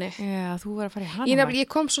byrjaði á henni. Já, þú var að fara í hana. Ég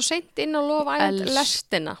kom svo seint inn á Love Island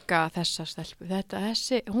lestina. Elska þessa stelpu.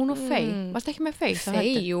 Hún og Faye. Varst ekki með Faye?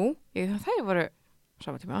 Faye, jú. Það voru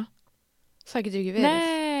saman tíma. Það getur ekki verið.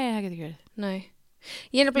 Nei, það getur ekki verið. Nei.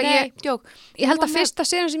 Ég held að fyrsta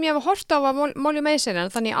seríun sem ég hef hort á var Molly May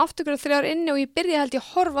seríun, þannig ég átti ykkur 3 ár inni og ég byrjaði held ég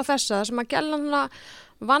að horfa þessa sem að gæla hana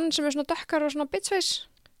vann sem er svona dökkar og svona bitchface.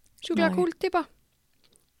 Sjúklega cool típa.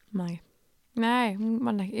 Nei, hún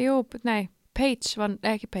vann ekki, Paige vann,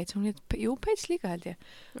 ekki Paige, Paige líka held ég.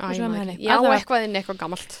 Já, eitthvað inn eitthvað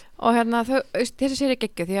gamalt. Og hérna, þessi séri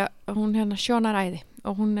geggju því að hún hérna Sjóna ræði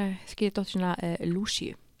og hún skýrði dóttir sína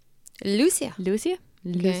Lucia,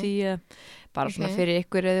 bara svona fyrir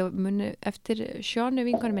ykkur eða muni eftir Sjónu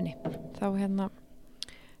vinkonu minni. Þá var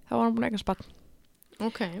hún búin að eignast barn.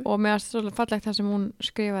 Okay. Og mér varst svolítið fallegt það sem hún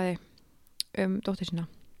skrifaði dóttir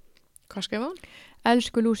sína. Hvað skrifaði hún?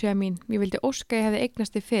 Elsku Lucia mín, ég vildi óska ég hefði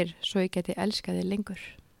eignast þig fyrr svo ég geti elskað þig lengur.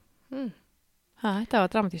 Þetta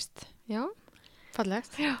var dramatískt. Já,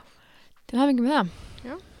 fallegt. Já. Til hafingi með það.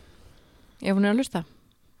 Já. Ef hún er að hlusta.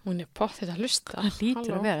 Hún er pottþétt að hlusta. Það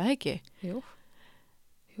lítur að vera, það ekki? Jú.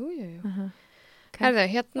 Herðu,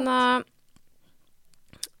 hérna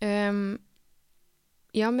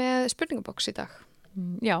já, með spurningaboks í dag.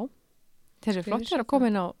 Já. Þessi flott er að koma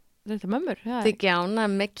inn á þetta mömmur. Þið gjána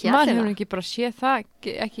með kjæðina. Maður hefur ekki bara séð það,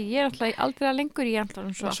 ekki ég er alltaf aldrei að lengur, ég er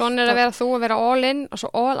alltaf svona er að vera þú að vera all in og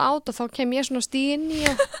svo all out og þá kem ég svona stíðinn í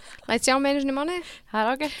og læt sjá með einu sinni mánuði. Það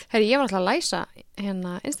er ágætt. Herri, ég var alltaf að læsa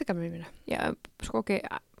hérna Instagraminu mínu. Já, sko ok,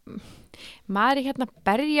 maður er hérna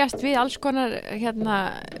berjast við alls konar hérna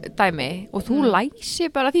dæmi og þú læsi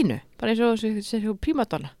bara þínu, bara eins og þessu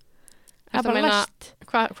prímadonna. Það er bara læst.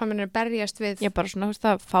 Hvað minnur berjast við? Ég bara svona,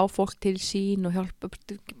 það fá fólk til sín og hjálpa,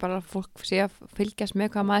 bara fólk sé að fylgjast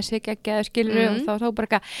með hvað maður sé ekki að geða skilur og þá bara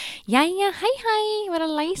eitthvað, jæja, hæ, var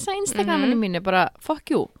að læsa Instagraminu mínu, bara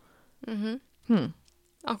fuck you.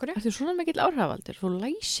 Akkur? Þetta er svona mikill áhrifavaldur, þú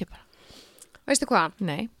læsi bara. Veistu hvað?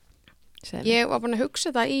 Nei. Ég var búin að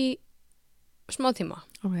hugsa þetta í smá tíma.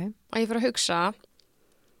 Ok. Og ég fór að hugsa,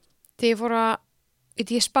 þegar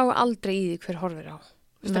ég spái aldrei í því hver horfir á.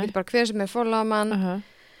 Það getur bara hver sem er followa mann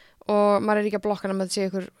og maður er ekki að blokkana með að sé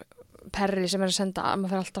ykkur perri sem er að senda að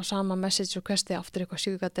maður fer alltaf sama message requesti aftur eitthvað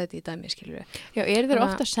sjúkadæti í dæmi, skilur við. Já, þeir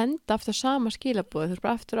ofta að senda aftur sama skilabóð, þú er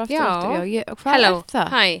bara aftur. Já, hvað er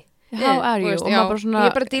það? Hi, how are you? Og maður bara svona,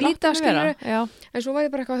 ég bara delita, skilur við. En svo var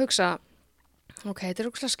ég bara eitthvað að hugsa, ok, þetta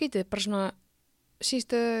er ógeðslega skítið, bara svona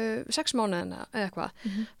síðustu 6 mánuðina eða eitthvað.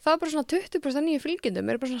 Það er bara svona 20% nýju fylgjendum,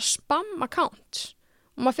 er bara svona spam account.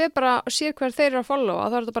 Og maður fer bara og sér hver þeir eru að followa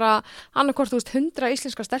og þá er þetta bara annarkvort 100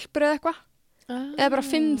 íslenska stelpur eða eitthvað eða bara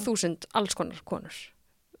 5.000 alls konar konur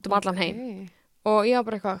allan heim og ég var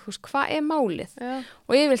bara eitthvað, hvað er málið?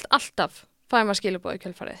 Og ég vilt alltaf fæða maður skilabóð í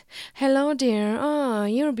kjölfarið hello dear,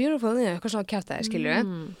 you're beautiful eitthvað svona kjartaði, skilju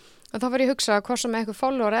og þá var ég að hugsa hvort sem eitthvað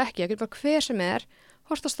follower eða ekki, ég get bara hver sem er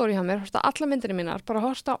horta story hjá mér, horta alla myndirinn mínar bara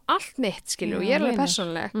horta á allt mitt, skilju og ég er alveg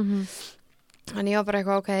persónuleg Þannig ég var bara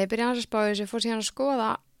eitthvað, ok, ég byrja að spá þessu, fór síðan að skoða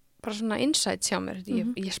bara svona insights hjá mér,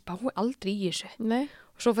 ég spái aldrei í þessu. Nei.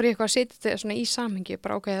 Og svo fór ég eitthvað að setja þetta svona í samhengi,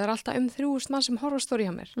 bara ok, það er alltaf 3.000 mann sem horfa stóri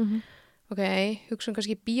hjá mér. Ok, hugsa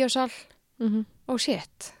kannski bíósal, oh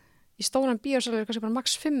shit, í stóran bíósal er kannski bara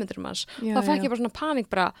max 500 manns. Það fekk ég bara svona panik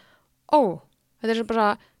bara, þetta er bara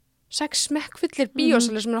 6 smekkfullir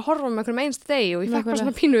bíósalir sem er að horfa með einhverjum einst degi og ég fekk bara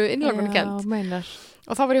svona pínu innlökunni kent.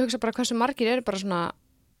 Og þá var ég að hugsa bara hversu margir eru bara svona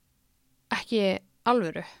ekki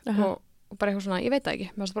alvöru og bara eitthvað svona, ég veit það ekki,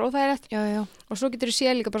 mér finnst það bara óþægilegt og svo getur þú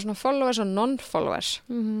séð líka bara svona followers og non-followers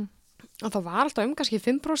og þá var alltaf kannski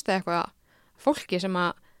 5% eitthvað fólki sem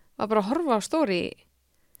var bara að horfa á story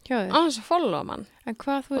hjá þér. Annars að followa mann. En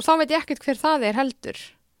hvað, þú Og þá veit ég ekkert hver það er heldur.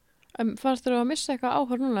 fannst þú að missa eitthvað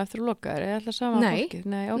áhör núna eftir að loka þér? Er alltaf sama Nei. fólkið?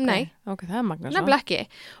 Nei, ok. Nei. Ok, það er magna svo. Nefnilega ekki.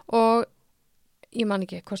 Og ég man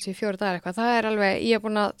ekki hvort ég 4 dagar eitthvað. Það er alveg, ég er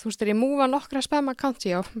búin að, þú veist, remúva nokkra spam accounts.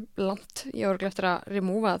 Ég á langt, ég var eftir að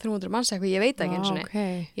remúva 300 manns eitthvað, ég veit ekki eins og nei. Ok.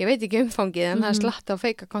 Ég veit ekki umfangið, en það er slatti á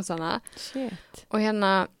fake accountsana. Shit. Og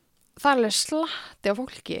hérna, það er alveg slatti á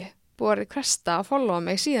fólki búið að requesta að followa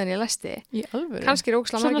mig síðan ég læsti. Í alvöru? Kannski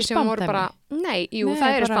rókslega margir sem voru bara, nei, jú,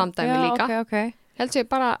 það eru spamdæmi líka. Já, ok. Held ég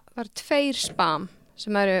bara, það eru 2 spam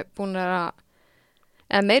sem eru búin að,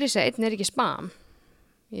 eða meiri segja, einn er ekki spam.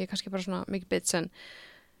 Ég er kannski bara svona mikið bits en,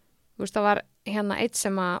 þú veist, það var hérna einn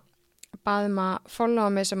sem að baði að followa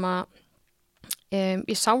mig sem að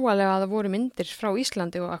ég sá alveg að það voru myndir frá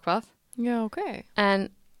Íslandi og eitthvað. Já, ok. En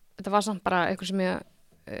þetta var samt bara eitthvað sem ég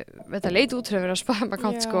þetta leit út fyrir að spam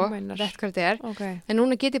account sko, rétt hvað þetta er. Okay. En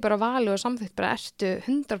núna get ég bara valið og samþýtt bara ertu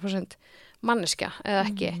 100% manneskja eða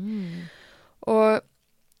ekki. Og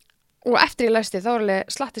eftir ég læsti þá er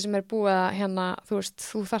alveg slatti sem er búið að hérna, þú veist,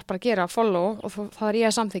 þú þarf bara að gera follow og það er ég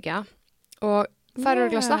að samþykja og það eru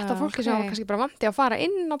örugglega slatti af fólki sem var kannski bara vanti að fara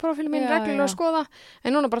inn á prófílum minn reglulega og skoða,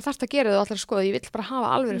 en núna bara þarft að gera þau allir að skoða, ég vill bara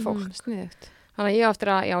hafa alveg fólk. Sniðugt. Þannig að ég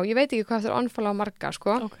eftir að, já, ég veit ekki hvað eftir að unfollow marga,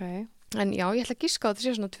 sko. Okay. En já, ég ætla að giska að þetta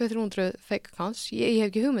sé svona 200-300 fake accounts, ég hef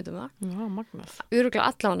ekki hugmynd það. Já, magnað. Örugglega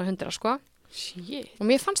allavega 100, sko. Shit. Og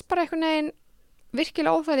mér fannst bara einhvern veginn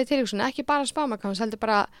virkilega óþægileg tilhugsun, ekki bara spam accounts, heldur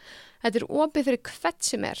bara, þetta er opið fyrir hvert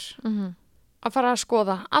sem er. Að fara að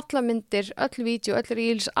skoða alla myndir, öll vídeo, öll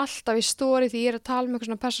reels, alltaf í story því ég er að tala með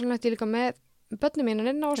eitthvað svona persónulegt, ég líka með börnum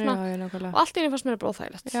mínu inn og svona. Já, og allt í einu fannst mér bara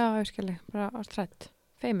óþægilegt. Já, ég skilji, bara ástrætt.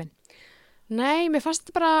 Feimin. Nei, mér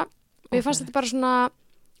fannst þetta bara svona,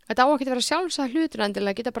 þetta á að geta vera sjálfsagt hlutur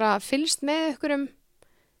endilega, geta bara fylgst með ykkurum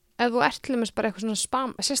ef þú ert til dæmis bara eitthvað svona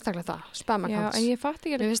spam, sérstaklega það, spam accounts. Já, en ég fatt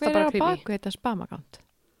ekki alveg hver er á bakvið þetta spam account.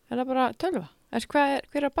 Er það bara tölva?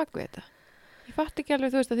 Hver er á bakvið þetta? Ég fatt ekki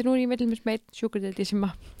alveg, þú veist, að því nú er ég með meitt sjúkurdildi sem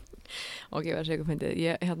að ok, ég var að segja hvað fyndið,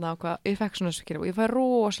 ég fekk svona skilabóð, ég fæ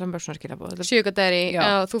rosalega mörg svona skilabóð. Sjúkardæri,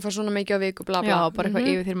 þú fær svona mikið á viku, bla bla. Já, bara eitthvað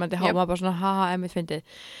yfirþyrmandi háma, bara svona haha, emmitt fyndið.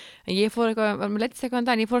 En ég fór eitthvað, mér leittist eitthvað en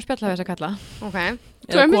daginn, ég fór að spjalla við þessa kalla. Ok.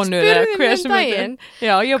 Þú emmitt spurðið mér en daginn.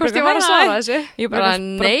 Já, hvort ég var að svara þessu. Ég bara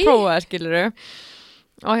prófaði, skiluru.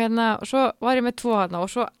 Og hérna, og svo var ég með 2 hérna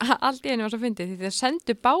og svo allt í einu var svo fyndið því það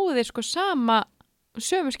sendu báðir sko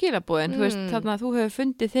sömu skilabóðin, þú veist, þarna þú hefur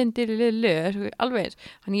fundið þinn alveg eins.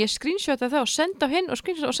 Þannig ég screenshota það og senda á hinn og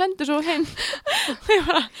sendu svo á hinn. Og ég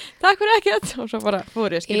bara, takk fyrir ekkert. Og svo bara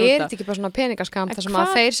fór ég að skilja út það. Er þetta ekki bara svona peningaskam þar sem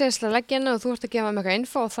að þeir segist að leggja inn og þú ert að gefa með eitthvað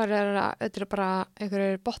info og þar er bara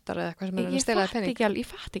einhverjir bottar eða eitthvað sem er að stela þér pening.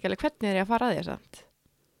 Ég fatt ekki alveg hvernig er ég að fara að því samt.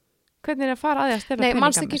 Hvernig er að fara að því að stela peningum? Nei,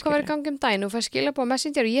 manst ekki hvað verið gangi daginn, þú fær skilabóð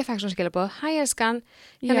Messenger og ég fekk svona skilabóð, hæ elskan,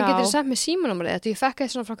 hérna getur þið sett með símanúmerið þetta, ég fekk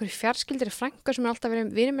eitthvað svona frá hverju fjarskildri frænka sem er alltaf verið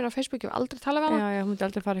vinur minn á Facebook, ég hef aldrei talað við hana. Já, hún myndi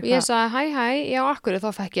aldrei fara eitthvað. Og ég sagði hæ, já, akkur, þá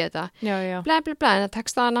fekk ég þetta. Já. Bla, en það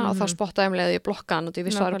texta hana og þá spottaði ég ég blokka hana og ég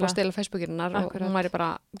vissi að það var bara að stela Facebookirinnar og hún væri bara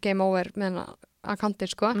game over með hana akkantið,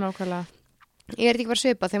 sko. Nákvæmlega. Ég er ekki bara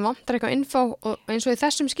svipað, þeim vantar eitthvað info og eins og í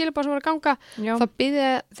þessum skilabóð sem voru að ganga, þá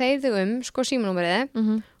biðja þeir þig sko símanúmerið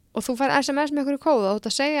og þú fær SMS með einhverju kóða og þú ert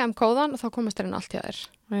að segja kóðan og þá komast þeir inn allt hjá þér.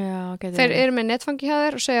 Já, þeir eru með netfangi hjá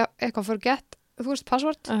þér og segja eitthvað forget, þú veist,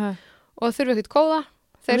 password og þurfi ekkert kóða,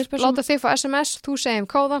 þeir láta þig fá SMS, þú segja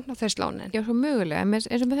kóðan og þeir slá inn. Já, svo mögulega, eins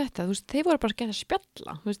og með þetta, þú veist, þeir voru bara að geta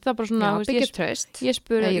spjalla, þú veist, það er bara svona, byggja traust. Ég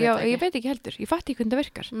spurði, ég veit ekki heldur, ég fatt ekki hvernig það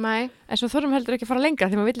virkar. Nei. En svo þurfum heldur ekki að fara lengra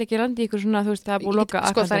því maður vill ekki landi í ykkur svona, þú veist, það er búið að loka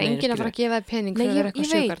sko, það er enginn að fara að gefa þér pening fyrir að vera eitthvað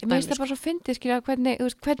sjúkart. Nei, ég veit, það bara svo fyndið, skilja,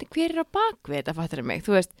 hver er á bakvið þetta, fattar mig,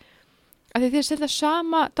 þú veist, að þeir setja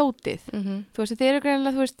sama dótið, þú veist, þeir eru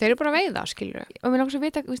greinilega, þú veist, þeir eru bara að veiða, skilur. Og mér langar að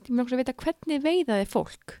vita hvernig veiða þið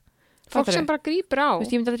fólk sem bara grípur á. Þú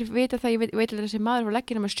veist, ég myndi aldrei vita það, ég veit aldrei þessi maður var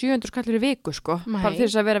leggina með 700 skallur í viku, sko, bara til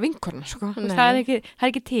þess að vera vinkorna, sko, það er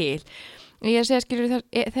ekki til. Og ég segi, skilur,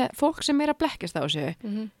 það fólk sem er að blekkast á þessu,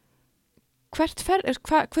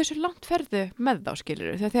 hversu langt ferðu með þá,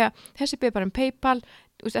 skilur, þegar þessi byrð bara PayPal,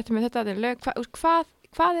 þú veist, eftir með þetta er lög,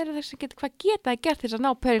 hvað er það hvað geta þið gert þess að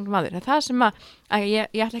ná peningum að þér? Það er sem að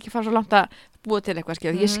ég ætla ekki að fara svo langt að búa til eitthvað,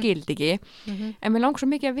 skilur, ég skildi ekki, en mér langar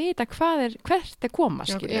svo mikið að vita hvert er koma,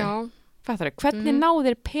 skilur. Hvernig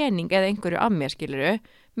náðir pening eða einhverju af mér, skilur,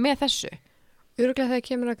 með þessu? Örugglega þegar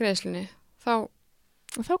kemur að greiðslunni, þá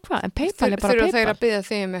hvað? En PayPal er bara PayPal. Þurfa þeir að biðja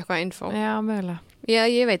þig um eitthvað info. Já, mögulega.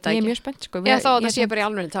 Ég veit ekki. Ég er mjög spennt, sko. Já, þá það sé bara í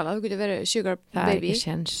alveg tala. Þú getur verið sugar baby. Það er ekki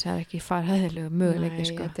séns, það er ekki farhæðilegu möguleiki,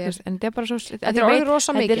 sko. En þetta er bara svo... Þetta er alveg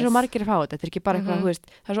rosa mikið. Þetta er svo margir að fá þetta. Þetta er ekki bara eitthvað, þú veist,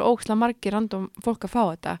 það er svo ógeðslega margir random fólk að fá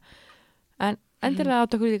þetta. En endilega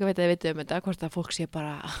átt okkur líka að vita þetta, hvort að fólk sé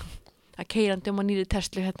bara að keirandi á nýri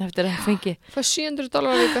Tesla hérna eftir að fengi Fá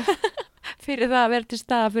 $700 líka. fyrir það að vera til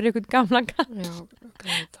staða fyrir einhvern gamlan kall. Já,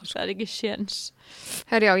 Það er ekki séns.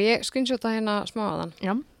 herri, já, ég screenshota hérna smá aðan.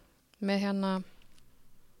 Já. Með hérna,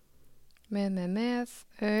 með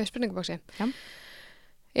spurningaboksi. Já.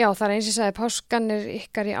 Já, það er eins og ég sagði, páskanir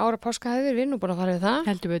ykkar í ára páskahefðir, við erum nú búin að fara við það.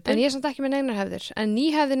 Heldur betur. En ég er samt ekki með neinar hefðir. En ný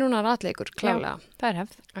hefði núna ratleikur, klálega. Það er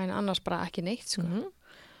hefð. En annars bara ekki neitt, sko.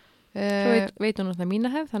 Svo veit hún alltaf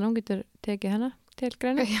mína hefð, þannig að hún getur tekið hana til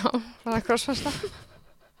greina. Já, það er krossfesta.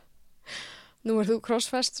 Nú er þú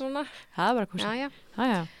krossfest svona. Það er bara kosið.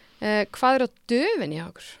 Já. Hvað er á döfinni hjá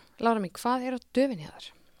okkur? Lára mín, hvað er á döfinni hjá þér?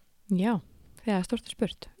 Já, það er stort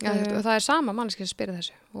spurt. Já, og það er sama manneski sem spyrir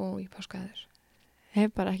þessu og í páskahefðir.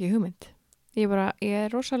 Hef bara ekki hugmynd. Ég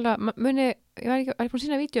er rosalega, ég var ekki búin að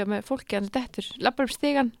sína vídeo með fólki að dettur, lappar upp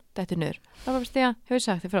stigan, dettur niður. Lappar upp stigan, hefur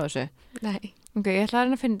sagt þið frá þessu? Nei. Ok, ég ætla að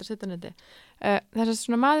reyna að finna þetta að setja netti. Þess að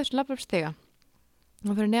svona maður sem lappar upp stiga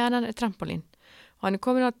og fyrir neðan hann er trampolín og hann er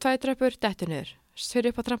komin á 2 tröppur, dettur niður.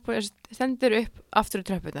 Fyrir upp á trampolín, stendur upp aftur í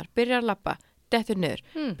tröppunar, byrjar að lappa, dettur niður,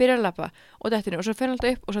 byrjar að lappa og dettur niður og svo fyrir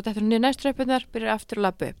alltaf upp og svo dettur niður næst tröppunar, byrjar aftur að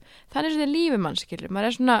lappa upp. Þannig sem þetta er lífið mann, skilur. Maður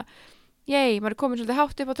er svona maður er komin svolítið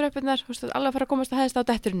hátt upp á tröppunar, alveg að fara að komast að hæðast á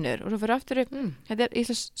detturinn niður og svo fyrir aftur upp. Þetta er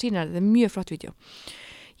Íslands sínar, þetta er mjög flott vídeo.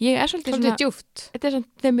 Ég er svolítið djúpt. Þetta er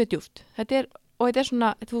svona mjög djúpt. Þetta er svona,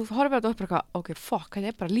 þú horfir á þetta og ok, fuck,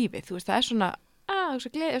 þetta er bara lífið. Þú veist, það er svona,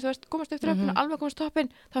 þú veist, komast upp tröppuna, alveg komast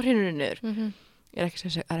toppinn, þá hrynur þau niður. Ég er ekki að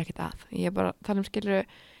segja, það er ekkert að. Ég er bara að tala skilur,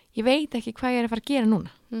 ég veit ekki hvað ég er að fara að gera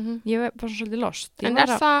núna. Ég er bara svolítið lost. En er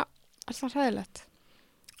það hræðilegt?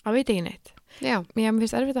 Það veit ekki neitt. Já. Mér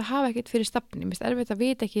finnst erfitt að hafa ekkert fyrir stafni. Mér finnst erfitt að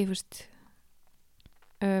vita ekki, þú veist,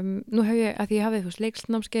 nú hef ég, að því ég hafið, þú veist,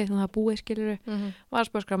 leiksnámskeið, þannig að það búið, skiluru, var að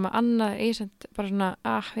spara með annað, ég sent bara svona,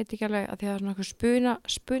 veit ekki alveg, að því það er svona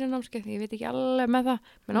eitthvað spunanámskeið, ég veit ekki alveg með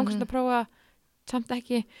það, mér langast að prófa, samt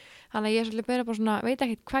ekki, þannig að ég er svolítið bara svona, veit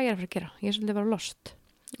ekki hvað ég er að fara að gera, ég er svolítið bara lost.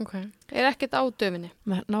 Ok. Er ekkert á döfinni?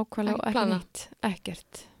 Nákvæmlega og ekki nýtt,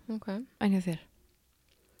 ekkert. Ok. En hjá þér?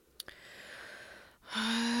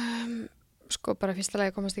 Sko, bara fyrsta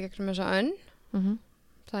lagi komast í gegnum þessa önn.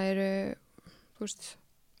 Það eru, þú veist,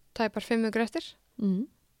 tæpar 5 vikur eftir.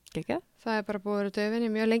 Gekað. Það er bara búið að vera döfinni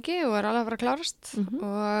mjög lengi og er alveg að fara að klárast.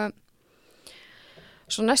 Og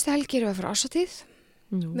svo næstu helgi erum við að fara ásatíð,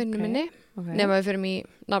 minni. Okay. Nefn að við fyrir í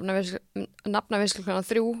nafnaveislu kl.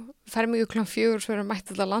 3, fermingu kl. 4 og svo erum við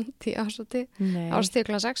mætt alltaf land í ásatíð. Ásatíð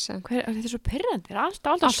kl. 6. Þetta er svo pirrandi, það er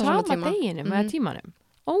alltaf sama deginu með tímanum.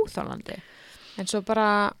 Óþálandi. En svo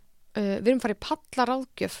bara, við erum farið í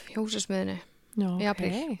pallaráðgjöf hjá húsasmiðinu í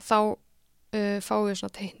apríl. Þá fáum við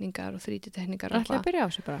svona teikningar og 3D-teikningar. Það ætla að byrja á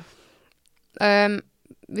sig bara.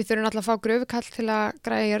 Við þurfum alltaf að fá gröfukall til að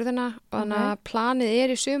græja jörðina og þannig að planið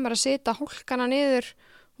er í sumar að setja hólkana niður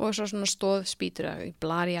og svo svona stóð spýtur í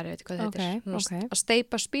blarjar, ég veit hvað þetta er. Að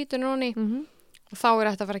steipa spýtur núni og þá er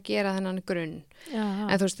þetta að fara að gera þennan grunn.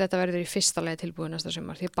 En þú veist, þetta verður í fyrsta lagi tilbúið næsta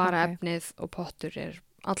sumar því bara efnið og pottur er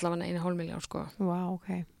allavega 1,5 milljón sko. Wow,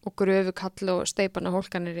 og gröfukall og steipana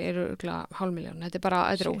hólkanir eru 0,5 milljón. Þetta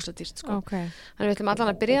er ósatýrt sko. Þannig við ætlum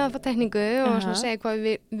allan að byrja að fá tekningu og svona segja hvað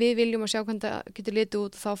við viljum og sjá hvernig það getur litið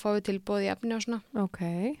út og þá fáum við tilboð í efni og svona.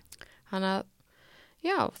 Þannig að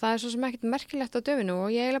já, það er svo sem ekkert merkilegt á döfinu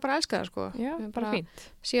og ég eiginlega bara elska það sko. Já, bara fínt.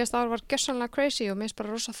 Síðast ár var gjörsamlega crazy og mér finnst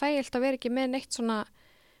bara rosa þægilt að vera ekki með neitt svona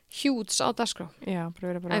hjúts á dagskrá. Já,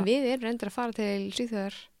 bara. En við erum reyndir að fara til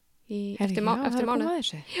Svíþjóðar eftir mánuð.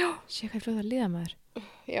 Já, sé hvað fljóð að líða maður.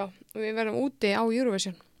 Já, og við verðum úti á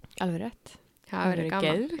Eurovision. Alveg rétt. Það verður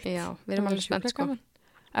gaman. Já, við erum alveg spennt sko.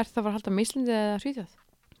 Er það að halda með Íslandi eða Svíþjóð?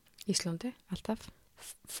 Íslandi. Alltaf.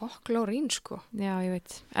 Fokklórín sko. Já, ég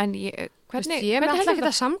veit. En hvernig ég með alltaf ekki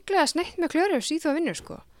að samglega sneitt með klöru og Svíþjóð vinnur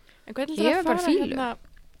sko. En hvernig ég er bara fílu.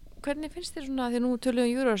 Hvernig finnst þér svona því nú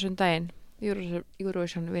töluðum Eurovision daginn,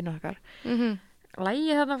 Eurovision vinnu okkar.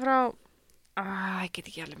 Lægið þarna frá ég get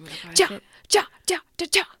ekki alveg mjög hvað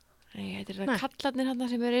tja. Nei, þetta er það kallarnir þarna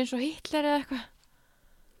sem er eins og Hitler eða eitthvað.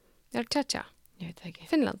 Er tja? Ég veit það ekki.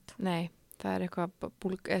 Finnland? Nei, það er eitthvað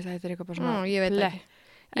þetta er eitthvað bara svona. Ég veit ekki.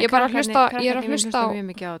 Ég er að hlusta mjög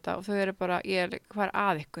mikið á þetta og þau eru bara, hvað er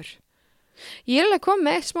að ykkur? Ég er alveg komið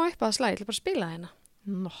með eitt smá upp að slag, ég ætla bara að spila hérna.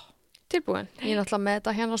 Tilbúin. Ég er náttúrulega með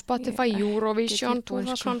þetta hérna á Spotify, Eurovision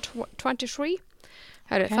 2023.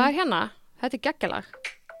 Herru, það er hérna, þetta er geggjalag.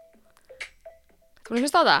 Þú vil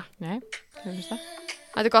hlusta á það? Nei, ég vil hlusta.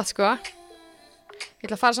 Þetta er gott sko. Ég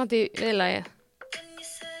ætla að fara samt í viðlagið.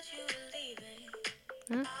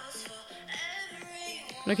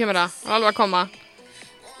 Nú kemur það, alveg að koma.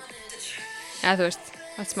 Já, þú veist,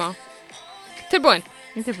 þetta er smá. Tilbúin.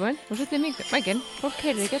 Ég tilbúin. Þú settir mækinn. Fólk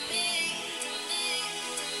heyrir ekkert.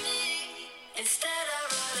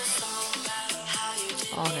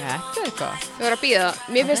 Ok, þetta gott. Þau voru að bíða.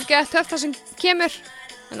 Mér finnst ekki töff það sem kemur,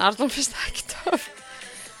 en Arnór finnst það ekki töff.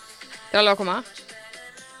 Það alveg að koma.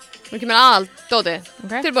 Nú kemur aðal, Dóti.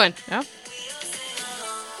 Okay. Tilbúin. Já.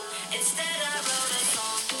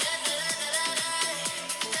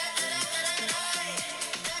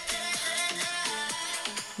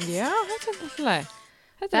 Já, þetta alltaf leið.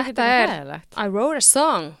 Þetta er I wrote a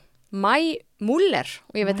song, My Muller.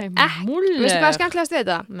 Og ég veit ekki, veistu hvað er skemmtilegast við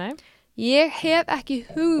þetta? Nei. Ég hef ekki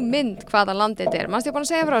hugmynd hvaða land þetta er. Manstu ég búin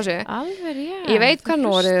að segja frá þessu? Alveg, já. Ég veit hvað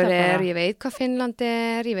Noregur er, ég veit hvað Finnland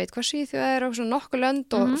er, ég veit hvað Svíþjóð er og svona nokkuð lönd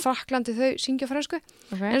og Frakklandi þau syngja frönsku.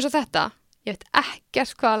 Okay. En svo þetta, ég veit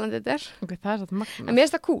ekkert hvaða land þetta er. Ok, það er svona magna. En mér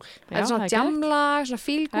finnst það cool. Þetta er svona jamlag, svona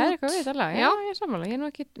feel good. Það er eitthvað við alveg. Já, ég er sammála. Ég er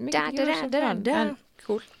nú ekki mikið en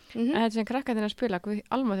cool. En þetta sem krakkarnir að spila,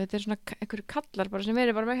 alveg þetta er svona einhverju kallar bara sem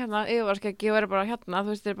eru bara með hérna yfirvarskeggi og eru bara hérna,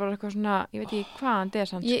 þú veist, þetta er bara eitthvað svona, ég veit ekki hvaðan þetta er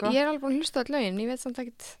samt, sko. Ég er alveg búin að hlusta all lögin, ég veit samt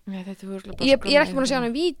ekkert. Nei, þetta er bara ég er ekki búin að sjá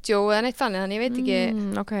hana í vídeo eða neitt þannig ég veit ekki.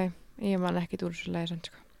 Ok, ég man ekkert úr þessu lagi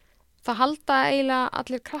samt, sko. Það halda eiginlega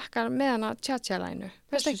allir krakkar með hana tja-tja-lænu.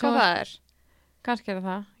 Veistu ekki hvað það er? Kannski er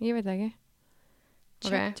það, ég veit ekki.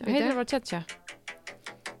 Ok, heitir bara tja-tja.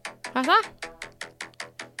 Hvað er það?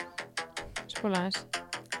 Spóla aðeins.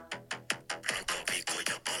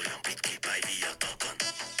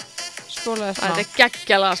 Spólaði smá. Þetta er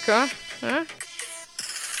geggjala, sko.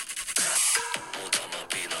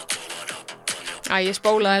 Ég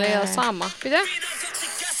spólaði leiða það sama. Býtu?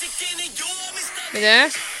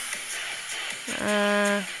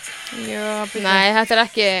 Nei, þetta er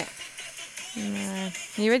ekki... Nei,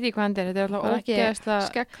 ég veit ekki hvað þetta er. Þetta er alltaf ógeðsla...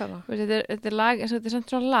 Skegg þarna. Þetta er lag, þetta er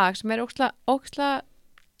samt svona lag sem er ógeðsla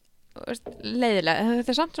leiðilega.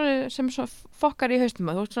 Þetta er samt svona sem fokkar í haustum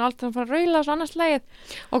þú veist svona alltaf að fara að raula svo annars lagið.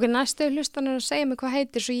 Ok, næstu hlustan er að segja mig hvað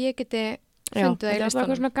heitir svo ég geti fundið það í listanum. Þetta er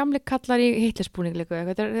alltaf svona gamli kallar í hitlisbúning líka,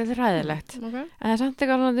 þetta er ræðilegt. Okay. En það er samt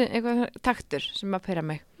eitthvað taktur sem að pera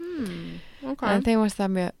mig. Okay. En þeim varst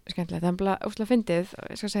það mjög skemmtilegt. Það er bara óslega fyndið,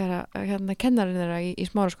 ég skal segja það, hérna kennarinn þeirra í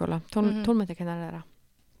Smáraskóla, tónmenntakennarinn þeirra.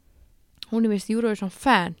 Hún er vist Eurovision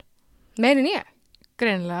fan. Meirinn ég?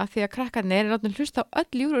 Greinilega, því að krakkarnir er látið hlusta á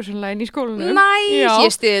öll Eurovision-lægin í skólanum. Ég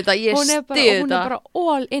stiði þetta, Hún er bara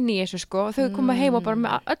all inn í þessu, sko. Þau koma heim og bara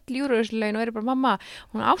með öll Eurovision-lægin og eru bara, mamma,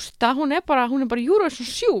 hún Ásta, hún er bara Eurovision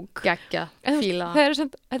sjúk. Geggja, fíla. Þetta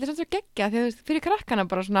er samt svo geggja, því að fyrir krakkana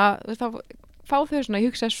bara svona, þá fá þau svona,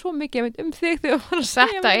 ég hugsaði svo mikið um þig þegar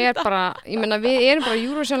þetta er bara, ég meina við erum bara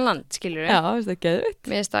Eurovision land, skilur við. Já, það er geðvitt.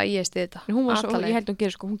 Mér finnst það ég stiði þetta. Hún var svo, ég held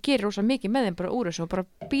hún gerir rosa mikið með þeim bara úr þessu og bara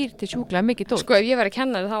býr til sjúklega mikið dót. Sko ef ég væri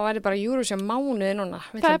kennari þá væri bara Eurovision mánuði núna.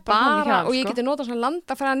 Það er bara, og ég geti notað svona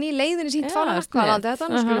landa fyrir að ný leiðinni sínt fara, hvað landi þetta,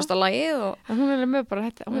 skilust á lagið og hún er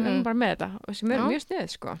bara með þetta sem er mjög snið,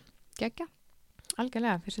 sko. Geggja.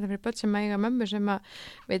 Algjörlega, fyrst þetta fyrir börn sem eiga mömmu sem að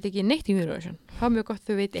veit ekki neitt í Eurovision. Það er mjög gott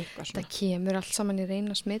þau veit eitthvað svona. Það kemur allt saman í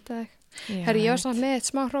reyna að smita þig. Herri, ég var samt með eitt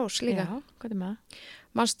smá hrós líka. Já, hvað er með það?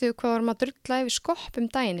 Manstu hvað varum að drulla yfir skopp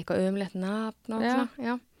daginn, eitthvað öðumlegt nafn og svona.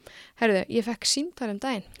 Já. Herðu, ég fekk símtal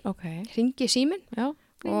daginn. Ok. Hringi í síminn. Já.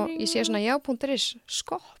 Og ég sé svona já.is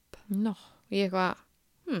skopp. No. Og ég eitthvað,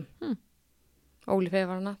 Óli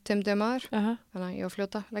Freyr var hana, 2 dögum áður. Þannig að ég var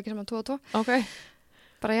fljóta, leggja saman 2 og 2. Ok.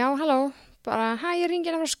 Bara já, halló. Bara, ég ringi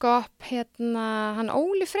hérna frá skopp, hann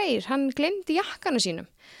Óli Freyr, hann glemdi jakkanu sínum.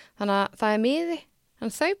 Þannig að það er miði,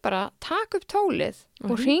 þannig þau bara taka upp tólið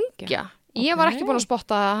og ringja. Okay. Ég var ekki búin að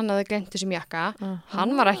spotta að hann hafði glemt þessum jakka,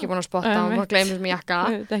 hann var ekki búin að spotta að hann var glemt þessum jakka.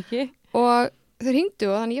 Og þau ringdu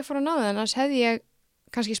og þannig ég fór að náðu þenn, þannig hefði ég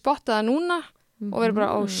kannski spottað það núna og verið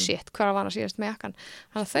bara, oh shit, hvað var hann að síðast með jakkan.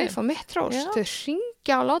 Þannig að þau fá mitt rós, þau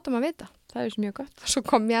ringja og láta maður vita. Það er mjög gott. Svo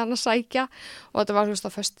kom ég hann að sækja og þetta var hlust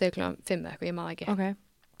á föstudegi klukkan 5 eitthvað, ég maður ekki. Okay.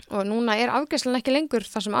 Og núna er afgreiðslan ekki lengur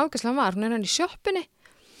þar sem afgreiðslan var, hún er hann í sjoppunni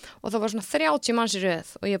og það var svona 30 manns í röð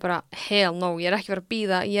og ég bara, hell no, ég er ekki verið að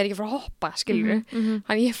bíða, ég er ekki verið að hoppa, skilur.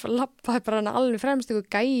 Þannig ég lappaði bara hann alveg fremst ykkur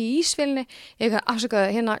gæi í ísfélni, ég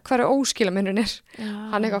afsakaði hérna, hver er óskilamununir?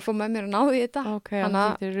 Hann eitthvað fór með mér að náði þetta. Ok, hann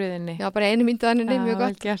hittir röðinni. Já, bara 1 mínútu þannig, mjög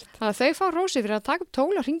gott. Þannig að þau fá rósi fyrir að taka upp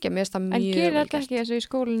tól og hringja, mér finnst það mjög vel gert. En gerir þetta ekki þessu í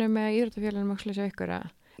skólinu með íþróttafélaginu Maxleysi ykkur?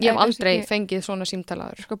 Ég hef aldrei fengið svona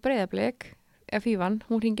símtalaður. Sko Breiðablik, Fífan,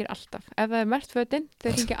 hún hringir alltaf. Ef það er merkt fötin,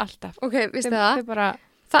 þau hringja alltaf. Ok, vistu það? Bara...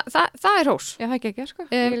 Það er hrós. Já, það er ekki, sko.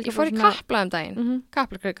 Ég fór í Kapla daginn,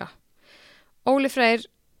 Kaplakrika. Óli Freyr,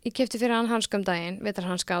 ég keypti fyrir hann hanska daginn,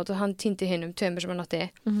 vetarhanska og hann týndi hinum 2 sem hann átti.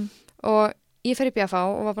 Og ég fer í BFA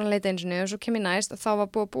og var búin að leita einu sinni og svo kem ég næst og þá var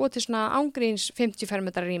búið til svona ángríns 50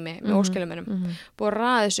 fermetrar rými með óskilumunum. Búið að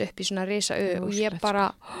raða þessu upp í svona risa og ég bara,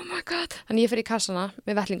 oh my god. Þannig ég fer í kassana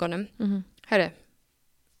með vettlingunum. Heyrðu,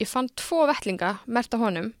 ég fann 2 vettlinga merkt á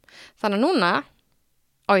honum. Þannig að núna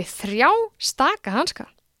á ég 3 staka hanska.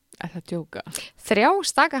 Er það djóka? 3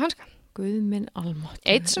 staka hanska. Guð minn almátt.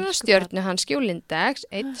 1 svona stjörnuhanski og lindex,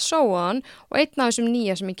 1 sóan og 1 af þessum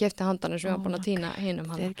nýja sem ég kefti handanum sem ég var búin að týna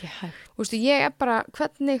hinum hann. Þetta er ekki hægt. Þú veist, ég er bara,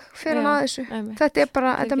 hvernig fer hann að þessu? Þetta er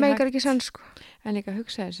bara, þetta meikar ekki senn, sko. En líka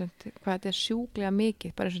hugsaði sem hvað þetta er sjúklega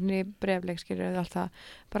mikið, bara eins og niður brefleikskilur eða alltaf,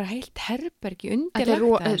 bara heilt herbergi undirlegt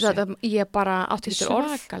að þessu. Ég bara átti þetta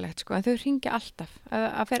orð. Svakalegt, sko, en þau hringja alltaf.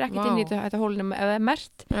 Það fer ekkert inn í þetta hólunum, ef það er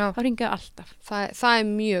mert, þá hringja alltaf. Það er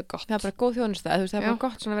mjög gott. Það er bara góð þjónusta, það er bara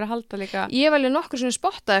gott svona að vera að halda líka. Ég velja nokkur svona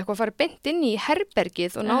spottaði eitthvað, farið beint inn í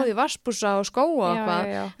herbergið og náði vassbúsa og skóa og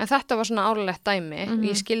eitthvað, en þetta var svona árlegt dæmi,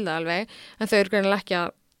 ég skilði alveg, en þau eru greinilega ekki að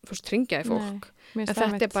hringja í fólk. En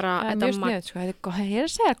þetta er bara, þetta er mjög sko, það er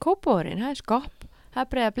að segja Kópavogurinn, það er skopp, það er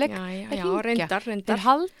Breiðablik, já, reyndar. Þeir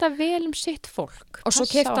halda vel sitt fólk. Og svo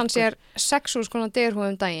keypti hann sér 6.000 konar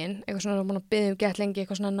derhúð daginn, eitthvað svona búin að biðja gett lengi,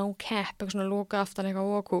 eitthvað svona no cap, eitthvað svona loka aftan,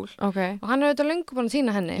 eitthvað cool. Okay. Og hann er auðvitað löngu búin að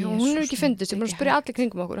týna henni og hún er ekki fundist, ég búin að spyrja allir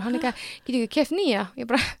kringum okkur og hann getur ekki keypt nýja,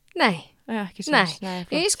 ég bara, nei,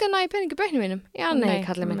 ég skal næ peningi böknum mínum, já, nei,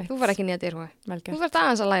 kallið minn, þú var ekki nýja derhúð, þú verð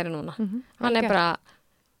aðeins að læra núna, hann er bara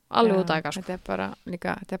alveg út að eitthvað. Þetta er bara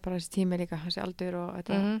líka, þetta er bara þessi tími líka, þessi aldur og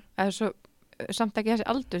þetta, eða svo samt ekki þessi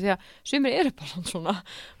aldur, því að sumir eru bara svona,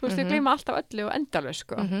 þú veist, þau gleyma alltaf öllu og endalveg,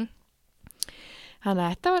 sko. Þannig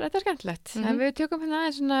að þetta er skemmtilegt. En við tökum hérna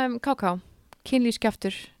aðeins svona KK,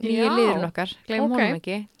 kynlífskjaftur, nýju liðurinn okkar, gleymum honum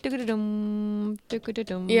ekki.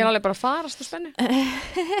 Dugududum. Ég er alveg bara að farast og spennu.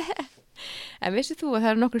 En vissið þú að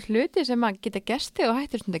það eru nokkur hluti sem að geta gerst þegar þú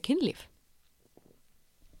hættir stundar kynlíf?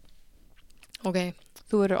 Ok.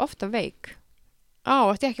 Þú eru ofta veik.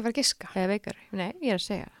 Ætti ég ekki að fara að giska? Eða veikari. Nei, ég er að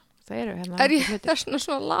segja það. Það eru hérna. Er ég þessna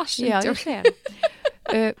svona lasin? Já, ég segja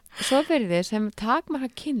það. Svo verið þið sem takmarka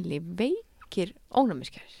kynlíf veikir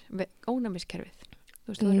ónæmiskerfið.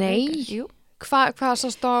 Nei. Jú. Hvað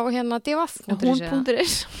sást á hérna divaf?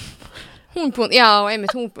 Hún.is. Já,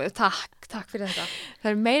 einmitt, takk fyrir þetta.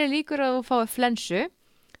 Það er meira líkur að þú fái flensu.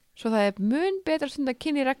 Svo það er mun betra stund að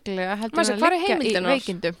kynni reglulega heldur að liggja í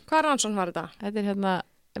veikindum. Hvað rannsókn var þetta? Þetta er hérna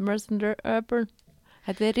Mercenander Urban.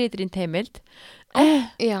 Þetta er ritrýnt heimild.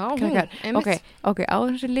 Já, hún, einmitt. Ok, á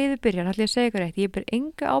þessu liði byrjar, ætla ég að segja ykkur eitt. Ég ber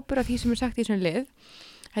enga ábyrgð af því sem er sagt í þessum lið.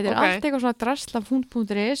 Þetta er allt eitthvað svona drasslaf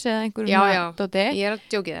hún.is eða einhverjum dóti. Ég er að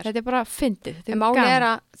djóki þér. Þetta er bara fyndið. En máli er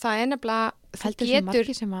að það er nefnilega, þú getur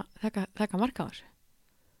sem að taka marka á þessu.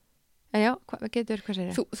 En já, hvað segir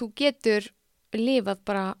þér? Þú getur lifað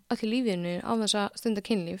bara öllu lífinu á þess að stunda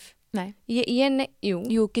kynlíf. Nei.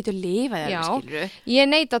 Jú, getur lifað það, skilur. Ég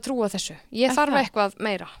neita að trúa þessu. Ég þarf eitthvað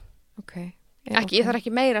meira. Ok. Ég þarf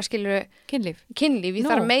ekki meira, skilur. Kynlíf, ég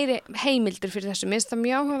þarf meiri heimildur fyrir þessu. Mér finnst það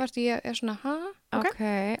mjög áhugavert og ég er svona, Ok.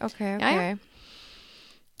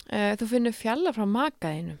 Þú finnur fjalla frá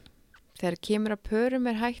makaðinum. Þegar kemur að pörum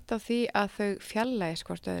er hægt á því að þau fjallaðis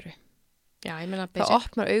hvort öðru. Já, ég meina það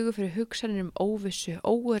opnar augu fyrir hugsanir óvissu,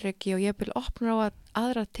 óöryggi og ég vil opna á að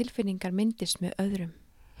aðra tilfinningar myndist með öðrum.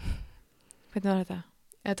 Hvernig var þetta?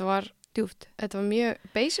 Þetta var djúpt. Þetta var mjög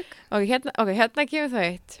basic. Hérna kemur það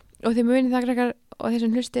eitt. Og þið munið það krakkar og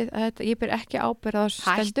þessum hlustið að ég ber ekki ábyrgð á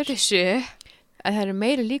stendur. Hættu þessu. Að það eru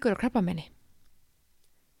meiri líkur á krabbamenni.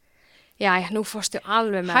 Já, nú fórstu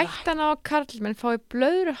alveg með það. Hættan á að karlmenn fái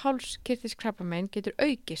blöðruhálskirtis krabbamein getur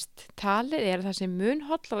aukist. Talið er að það sem mun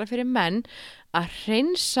hollara fyrir menn að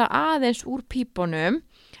hreinsa aðeins úr pípunum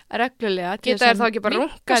reglulega til þess að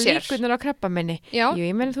minka líkurnar á krabbamenni. Já. Jú,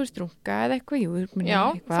 ég meina þú veist runga eða eitthvað. Já,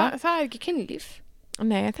 það er ekki kynlíf.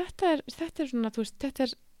 Nei, þetta er svona, þú veist,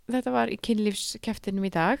 þetta var í kynlífskeftinum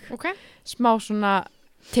í dag. Ok. Smá svona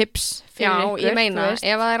tips fyrir ykkur. Já, ég meina, ef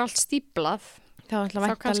það er allt stíplað. Þá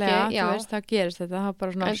væntanlega, þú veist, það gerist þetta, það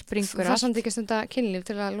bara svona springur allt. Það samt ekki stunda kynlíf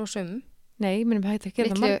til að losa Nei, ég minnum hægt að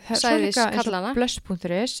gera það. Svo líka eins og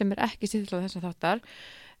blöss.is sem er ekki stýrtilega þess að þáttar.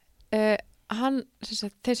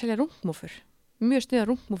 Þeir selja rúmúfur, mjög sniða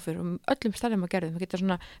rúmúfur öllum stærðum að gerðum.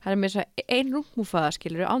 Það er með þess að ein rúmúfaða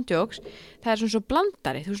skilur ándjóks, það er svona svo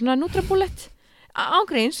blandari, þú svona nútrabúlett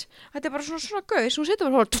ángríns, þetta er bara svona gauð sem hún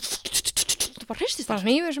setur bara það bara hristist það.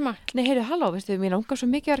 Hnífur sem að Nei, heyrðu, halló, veistu, mér langar svo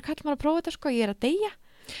mikið að vera kall maður að prófa þetta, sko, ég er að deyja.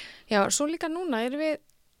 Já, svo líka núna erum við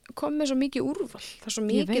komið með svo mikið úrval, það er svo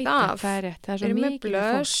mikið af. Það er rétt, það er svo mikið. Við erum með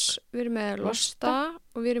blöss, við erum með losta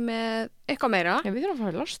og við erum með eitthvað meira. Nei, við þurfum að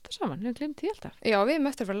fara að losta saman, við gleymum því alltaf. Já, við erum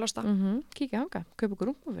eftir að fara að losta. Kíkja hanga, kaupa okkur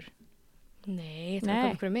rúmúfur. Nei, það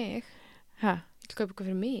kaupa okkur mig. Ha? Viltu kaupa ykkur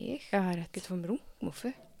fyrir mig? Já, það er rétt. Getur fóð mér rúmúfu?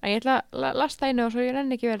 Ég ætla að lasta einu og svo ég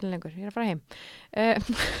renni ekki verðin lengur. Ég er að fara heim.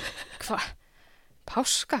 Hvað?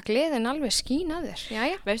 Páskagleðin alveg skín að þér.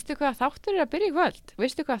 Jæja. Veistu hvað þáttur er að byrja í kvöld?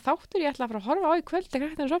 Veistu hvað þáttur ég ætla að fara að horfa á í kvöld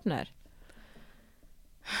þegar krakkarnir sofna þér?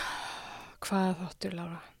 Hvað þáttur,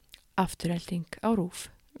 Lára? Afturhelding á RÚV.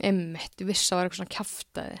 Einmitt, viss að vera eitthvað svona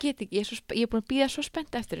kjaftaði. Get ekki, ég er búin að bíða svo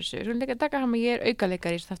spennt eftir þessu. Svo líka að taka hann að ég er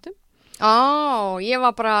aukaleikari í þessu þáttum. Ég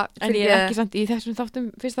var bara... En ég er ekki samt í þessum þáttum,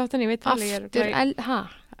 fyrst þáttan, ég veit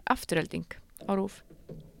Afturhelding á RÚV.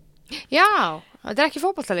 Já, þetta er ekki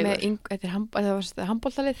fótboltalegur. Þetta er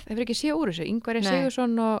handboltalið, það fyrir ekki séu úr þessu. Ingvar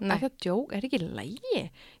Sigursson og er það djók, er ekki lægi?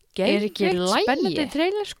 Er ekki lægi? Spennandi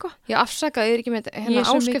trailer, sko. Já, afsakaði, er ekki með hérna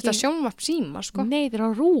áskrifta sjónvarp síma, sko. Nei, þetta er á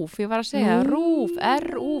RÚV, ég var að segja RÚV,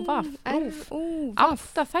 RÚV.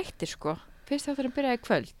 8 þættir, sko. Fyrst þátturinn byrjaði í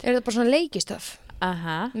kvöld. Er þetta bara svona leikistöf?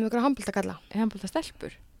 Aha. Með ykkur handboltakalla?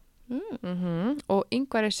 Handboltastelpur. Og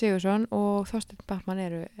Ingvar Sigursson og Þorsteinn Bachmann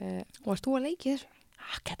eru... Og erst þú að leiki þessu?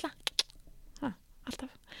 Kella.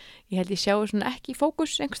 Alltaf. Ég held ég sjáu svona ekki í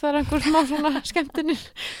fókus einhver smá svona skemmtunir.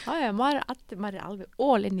 Já, maður er alveg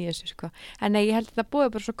all inn í þessu, sko. En nei, ég held þetta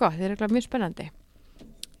búið bara svo gott. Það er mjög spennandi.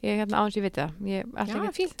 Ég hérna áðans ég veit það. Já,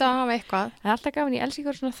 fínt að hafa eitthvað. Það er alltaf gaman, ég elska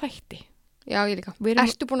ykkur svona þætti. Já, ég líka.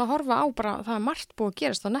 Ertu búin að horfa á bara, það er margt búið að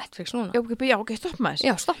gerast á Netflix núna? Já, ok, stopp maður.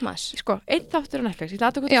 Já, stopp maður. Sko, einn þáttur á Netflix. Ég ætla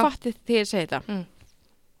að þú fattið þegar ég segi þetta.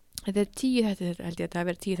 Þetta er 10 þættir, held ég að það hafi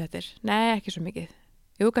verið 10 þættir. Nei, ekki svo mikið.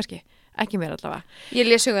 Jú, kannski. Ekki meira allavega. Ég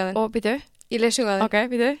les hugaðin. Og býtu? Ég les hugaðin. Ok,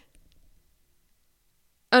 býtu?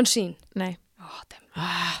 Unseen. Nei.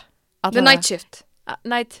 The Night Shift.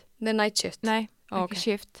 The Night Shift. Nei, ekki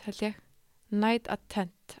shift, held ég. Night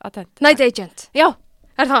Attend. Night Agent. Já.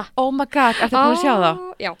 Er það? Oh my god, ertu búin að sjá það?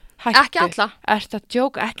 Já. Hættu. Ekki alla. Ertu að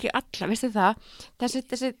djóka, ekki alla, veistu það?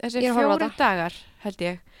 Þessi 4 dagar, held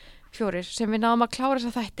ég. 4 sem við náðum að klára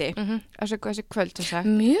þessa þætti þessi kvöld þessa.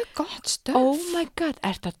 Mjög gott stöf. Oh my god,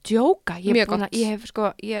 ertu að djóka? Mjög gott. Ég hef sko,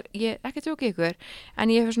 ég er ekki að djóka ykkur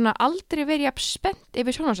en ég hef svona aldrei verið jafn spennt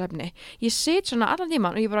yfir sjónvarpsefni. Ég sit svona allan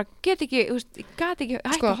tímann og ég bara get ekki, ég gat ekki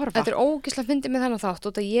hægt að horfa. Þetta er ógeðslega fyndið með þennan þátt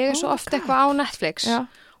og ég er svo oft eitthvað á Netflix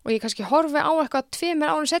og ég kannski horfi á eitthvað 2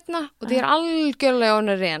 árum setna og það er algjörlega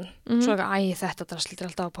ánur reyn. Svo þetta drastlítur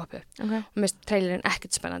alltaf að poppa upp. Og mér finnst trailerinn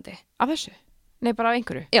ekkert spennandi. Af þessu? Nei, bara á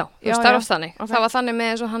einhverju? Já, það var þannig. Okay. Það var þannig með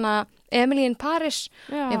eins og hana Emily in Paris.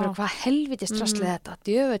 Ég bara, hvað helvitist drastlið þetta?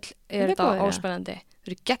 Djöfull er þetta óspennandi. Það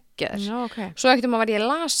eru geggjaður. Okay. Svo ekkert var ég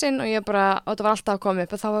lasin og ég bara, og það var alltaf að koma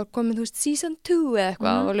upp og þá var komið, þú veist, season 2 eða eitthvað.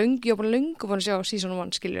 Ég var bara löngu búin að sjá season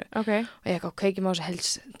 1, skilju. Okay. Og ég eitthvað, kveikjum á þessu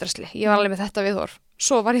helst drastlið. Ég var alveg með þetta viðhorf.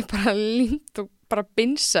 Svo var ég bara línt og bara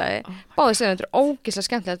binsaði. Báðið sér, þetta er ógeðslega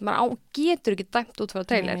skemmtilegt. Maður getur ekki dæmt út frá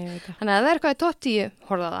trailer. Þannig að það er eitthvað í top 10,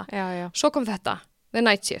 horfða það. Já. Svo kom þetta, The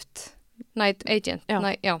Night Shift, Night Agent.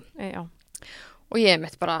 Já. Og ég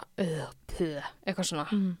mitt bara, eitthvað svona,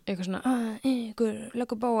 ykkur,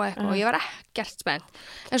 löggu bóa eitthvað. Og ég var ekkert spennt.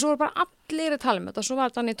 En svo var bara allir að tala um þetta. Svo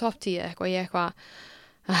var þetta í top 10 eitthvað. Og ég eitthvað,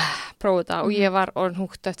 prófið þetta. Og ég var orðin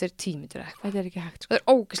húgt eftir 10 mínútur eitthvað. Þetta er ekki hægt, sko. Það er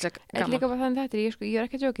ógeðslega gaman. Þetta er líka bara þannig þetta, ég er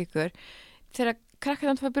ekki að djóka ykkur. Þegar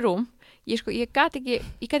krakkarnar fór upp í rúm, ég gat ekki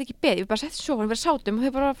beðið, ég bara setti svo, við sátum og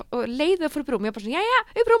þau bara leiðið að fór upp í rúm, ég bara svona, jæja,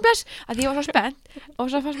 upp í rúm, bless, að ég var svo spennt og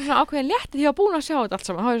svo fannst mér svona ákveðin létt því ég var búin að sjá þetta allt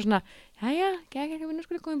saman, þá var ég svona, jæja, ekki, við nú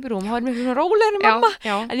skulle koma upp í rúm, þá var mér svona rólegri mamma,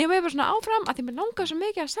 en ég var bara svona áfram að því mér langaði svo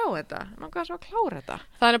mikið að sjá þetta, langaði svo að klára þetta.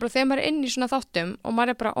 Það er bara þegar maður er inn í svona þáttum og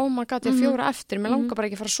maður er bara, oh my god, ég 4 eftir, mér langar bara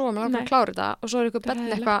ekki að fara að sofa, mér langar að klára þetta og svo er ykkur benn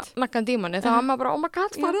eitthvað nakkandi í manni, þá er maður bara, oh my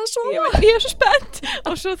god, farið að sofa. Ég er svo spennt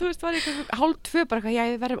og svo, þú veist, var ég 1:30 bara eitthvað,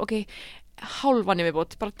 ég verður, ok, hálfan yfir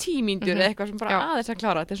bótt, bara 10 mínútur eða eitthvað sem bara aðeins að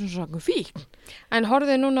klára, þetta er svona fíkn. En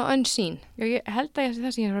horfðu núna Unseen? Já, ég held að ég sé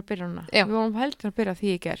það sem ég er að byrja núna. Við vorum heldur að byrja því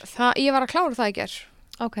ég ger. Ég var að klára það í ger.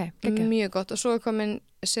 Ok, geggjað. Mjög gott og svo er komin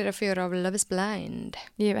sería 4 af Love is Blind.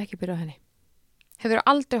 Ég hef ekki byrjað henni. Hefur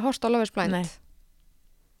aldrei hort á Love is Blind? Nei.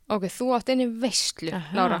 Ok, þú átt inn í veislu,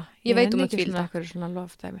 Lára. Ég veit um að fíla.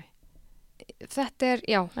 Þetta er,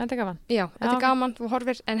 já. Þetta er gaman. Já, þetta er gaman, þú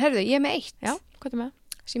horfir. En herðu, ég er með 1. Já, hvað er með?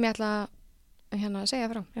 Sem ég ætla að segja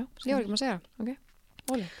frá. Já, ég var ekki að segja. Ok,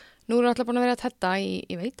 ólétt. Nú er alltaf búin að vera að tetta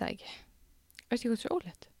ég veit það ekki. Veistu hvað þessu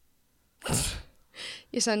ólétt?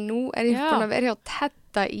 Ég sagði, nú er ég búin að vera hjá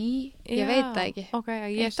tetta ég veit það ekki. Ok,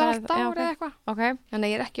 ég sagði það. 1,5 ár eða eitthvað. Ok. Þannig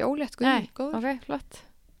að ég er ekki ólétt, góður. Nei, ok, flott.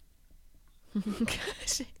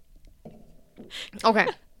 Ok.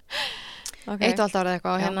 1,5 ár eða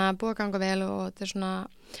eitthvað og hérna búið að ganga vel og þetta er svona,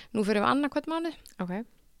 nú fyrir við annað hvern mánuð. Ok.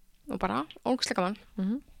 Og bara, ógeðslega gaman.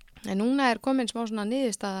 En núna er komin smá svona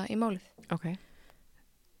niðurstaða í málið. Ok.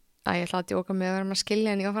 ég ætla að djóka með að vera að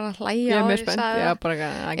skilja en ég var farin að hlæja Ég á er mjög því, spennt, sagði já, það. bara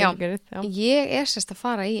Já. gerðið. Ég er sérst að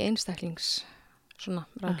fara í einstaklings svona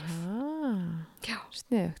ráðgjöf. Já.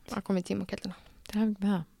 Sniðugt. Það komið tíma á kelduna. Til hafði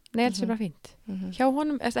með það. Nei, þetta sé bara fínt. Hjá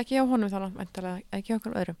honum, ekki hjá honum þannig, væntanlega, ekki hjá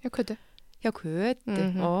okkur öðrum. Já, Kötu. Hjá Kötu,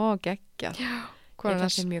 geggjað. Já. Ég held að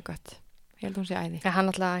það sé mjög gott. Ég held að hún sé æði. Já,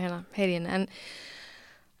 hann alltaf hérna, heyri henni, en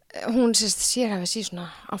hún sérst sérhæfis í svona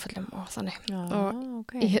áföllum og þannig. Já,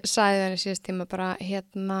 og ég sagði henni síðast tíma bara,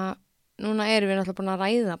 núna erum við náttúrulega búin að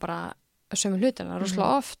ræða bara sömu hlutina,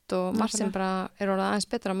 rosalega oft og margt sem bara er orðið aðeins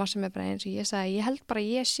betra og margt sem er bara eins og ég sagði, ég held bara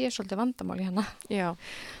að ég sé svolítið vandamál í hana. Já.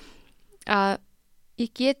 Að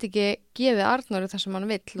ég get ekki gefið Arnóri það sem hann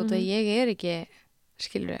vill og ég er ekki,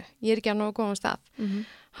 skilur ég er ekki að nógu góðum stað.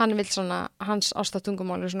 Hann vill svona, hans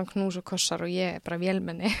ástatungumál er svona knús og kossar og ég er bara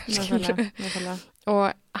vélmenni, Nákvæmlega.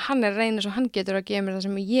 Og hann er reynir svo hann getur að gefa mér það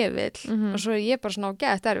sem ég vill og svo er ég bara svona á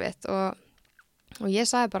gett erfitt og ég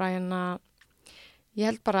sagði bara ég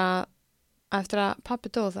held bara að eftir að pabbi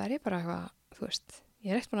dóð það er ég bara eitthvað, þú veist,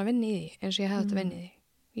 ég er ekkert búin að vinna í því eins og ég hefði þetta vinna í því.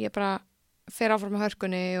 Ég bara fer áfram með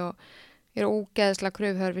hörkunni og ég er ógeðslega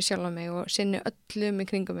kröfuhörð við sjálf mig og sinni öllum í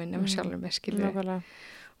kringum minn nema sjálfur mig, skilur.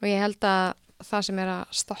 Og ég held að það sem er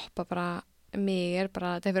að stoppa bara mig er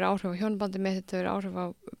bara, þetta hefur áhrif á hjónabandi mitt, þetta hefur áhrif á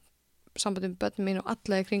sambandum börnum mín og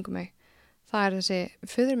alla í kringum mig. Það er þessi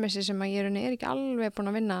föðurmissi sem að ég er ekki alveg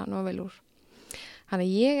búin að vinna nógu vel úr.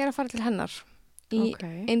 Þannig ég er að fara til hennar í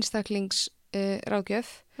einstaklings ráðgjöf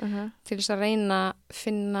til þess að reyna að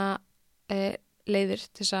finna leiðir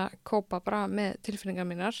til þess að kópa bara með tilfinningar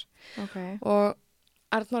mínar og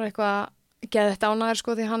Arnór eitthvað geði þetta ánæður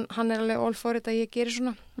sko því hann er alveg all for it að ég geri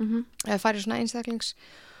svona eða fari svona einstaklings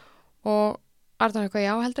og Arnór eitthvað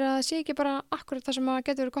já heldur að það sé ekki bara akkurat það sem að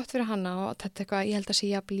getur verið gott fyrir hanna og þetta eitthvað ég held að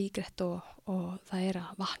sé jafn líkrétt og það er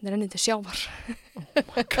að vatn er ennið til sjávar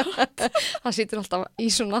hann sýtur alltaf í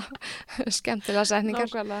svona skemmtilega setningar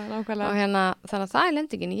Nákvæmlega. og þannig að það er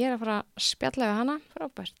lendingin ég er að fara að spjalla við hana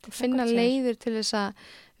Frábært. og finna leiðir til þess að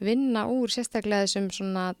vinna úr sérstaklega þessum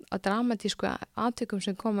svona dramatísku atvikum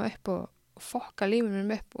sem koma upp og fokka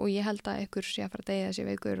lífinum upp og ég held að ykkur sé að fara að deyja þessi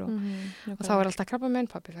veikur og þá er alltaf krabbamein,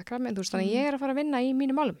 pabbi fyrir krabbamein, þú veist þannig ég er að fara að vinna í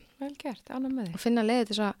mínum málum. Vel gert, ánægð með þig. Og finna leiði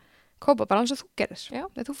til þess að kópa bara eins og þú gerir,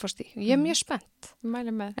 þegar þú fórst í. Ég er mjög spennt.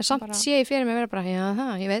 Mæli með. En samt sé ég fyrir mig að vera bara, já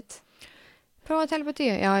það, ég veit. Prófa að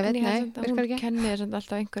telepatíu, já ég veit, nei, virkar ekki. Hún kennir þess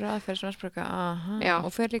alltaf einhverju aðferð sem aðspröka,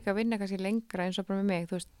 og fer líka að vinna kannski lengra eins og bara með mig,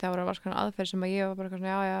 þú veist, það voru alls konar aðferð sem að ég var bara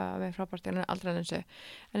svona, já, við frábært, en aldrei en þessu.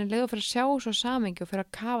 En leiðu fyrir að sjá svo samingi og fyrir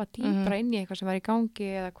að kafa dýpra inn í eitthvað sem var í gangi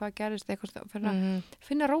eða hvað gerist, eitthvað, fyrir að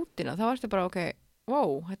finna rótina, þá varstu bara, ok,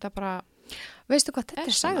 wow, þetta bara... Veistu hvað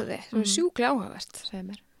þetta sagði? Það er sjúklega áhugavert.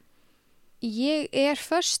 Segðu mér. Ég er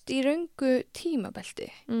föst í röngu tímabelti.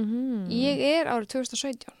 Ég er árið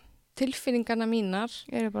 2017. Tilfinningarna mínar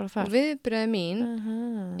og viðbröðu mín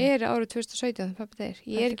eru árið 2017 þegar pappi deyr.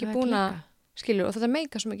 Ég er ekki búin að skilur og þetta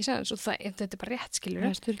meika svo mikið sens og þetta er bara rétt skilur.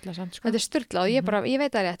 Það er sturlað samt sko. Þetta er sturlað og ég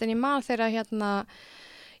veit það rétt en ég man þegar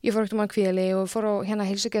ég fór ekkert að kvíli og fór á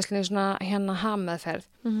heilsugæslunni svona hammeðferð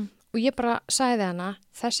og ég bara sagði hana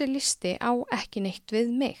þessi listi á ekki neitt við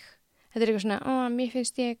mig. Þetta er eitthvað svona, mér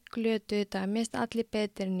finnst ég glötu þetta, mér finnst allir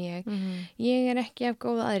betur en ég er ekki af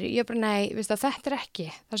góða aðri. Ég bara, nei, veist það, þetta er ekki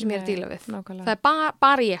það sem ég er að díla við. Nákvæmlega. Það er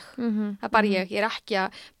bara ég. Það er bara ég er ekki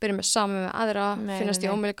að byrja með saman með aðra, finnast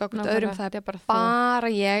ég ómögulega gott öðrum, það er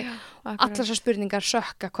bara ég. Allar þessar spurningar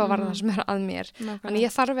sökka, hvað var það sem er að mér. Þannig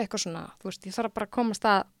ég þarf eitthvað svona, þú veist, ég þarf bara að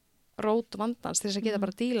komast að rót vandans til þess að geta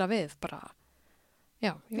bara að díla við, bara,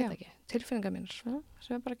 já, ég veit ekki. Tilfinningar mínar.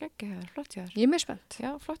 Sem er bara geggja hér, flott hér. Ég er mjög spennt. Já,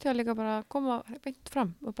 flott hér líka bara að koma beint fram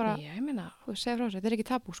og bara, ég meina, þú segir frá þessu, þetta er ekki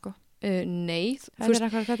tabú sko. Nei. Þetta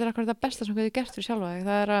er akkurat það besta sem getur gert fyrir sjálfa þig.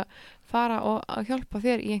 Það er að fara og að hjálpa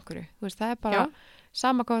þér í einhverju. Þú veist, það er bara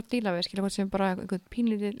sama hvað að díla við, skilja hvort sem bara einhvern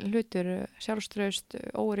pínlítið hlutur, sjálfstraust,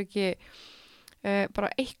 óryggi,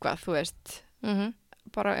 bara eitthvað, þú veist.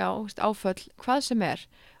 Bara, já, áföll, hvað sem er.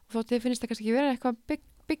 Og þótt þið finnst það kannski ekki vera eitthvað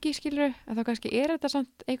byggi skilur, en þá kannski er þetta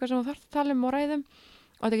samt eitthvað sem þú þarft að tala um og ræðum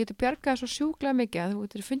og þetta getur bjargað svo sjúklega mikið að þú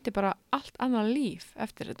getur fundið bara allt annað líf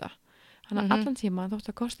eftir þetta. Þannig að allan tíma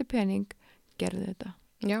þótt að kosti pening, gerðu þetta.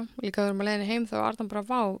 Já, líka þegar maður leiðin heim þá er Ardan bara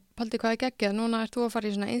vá, paldi hvað er geggjað, núna ert þú að fara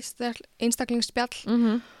í svona einstaklingsspjall,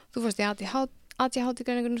 þú fórst í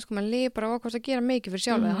ADHD-greiningunum, sko maður leiði bara ákvæmst að gera mikið fyrir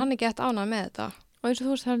sjálf, hann er gett ánað með þetta. Og eins og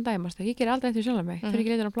þú veist það dæmast, ég ger aldrei eftir sjálf mig. Þetta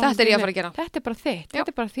er ég að fara að gera. Þetta er bara þitt.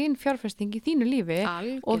 Þetta er bara þín fjárfesting í þínu lífi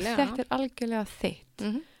og þetta er algjörlega þitt.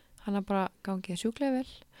 Þannig að bara gangið sjúklega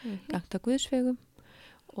vel, gangt að Guðsvegum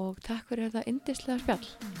og takk fyrir þetta yndislega spjall.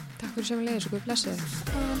 Takk fyrir sem að leiðis og Guð blessi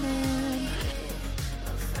þig.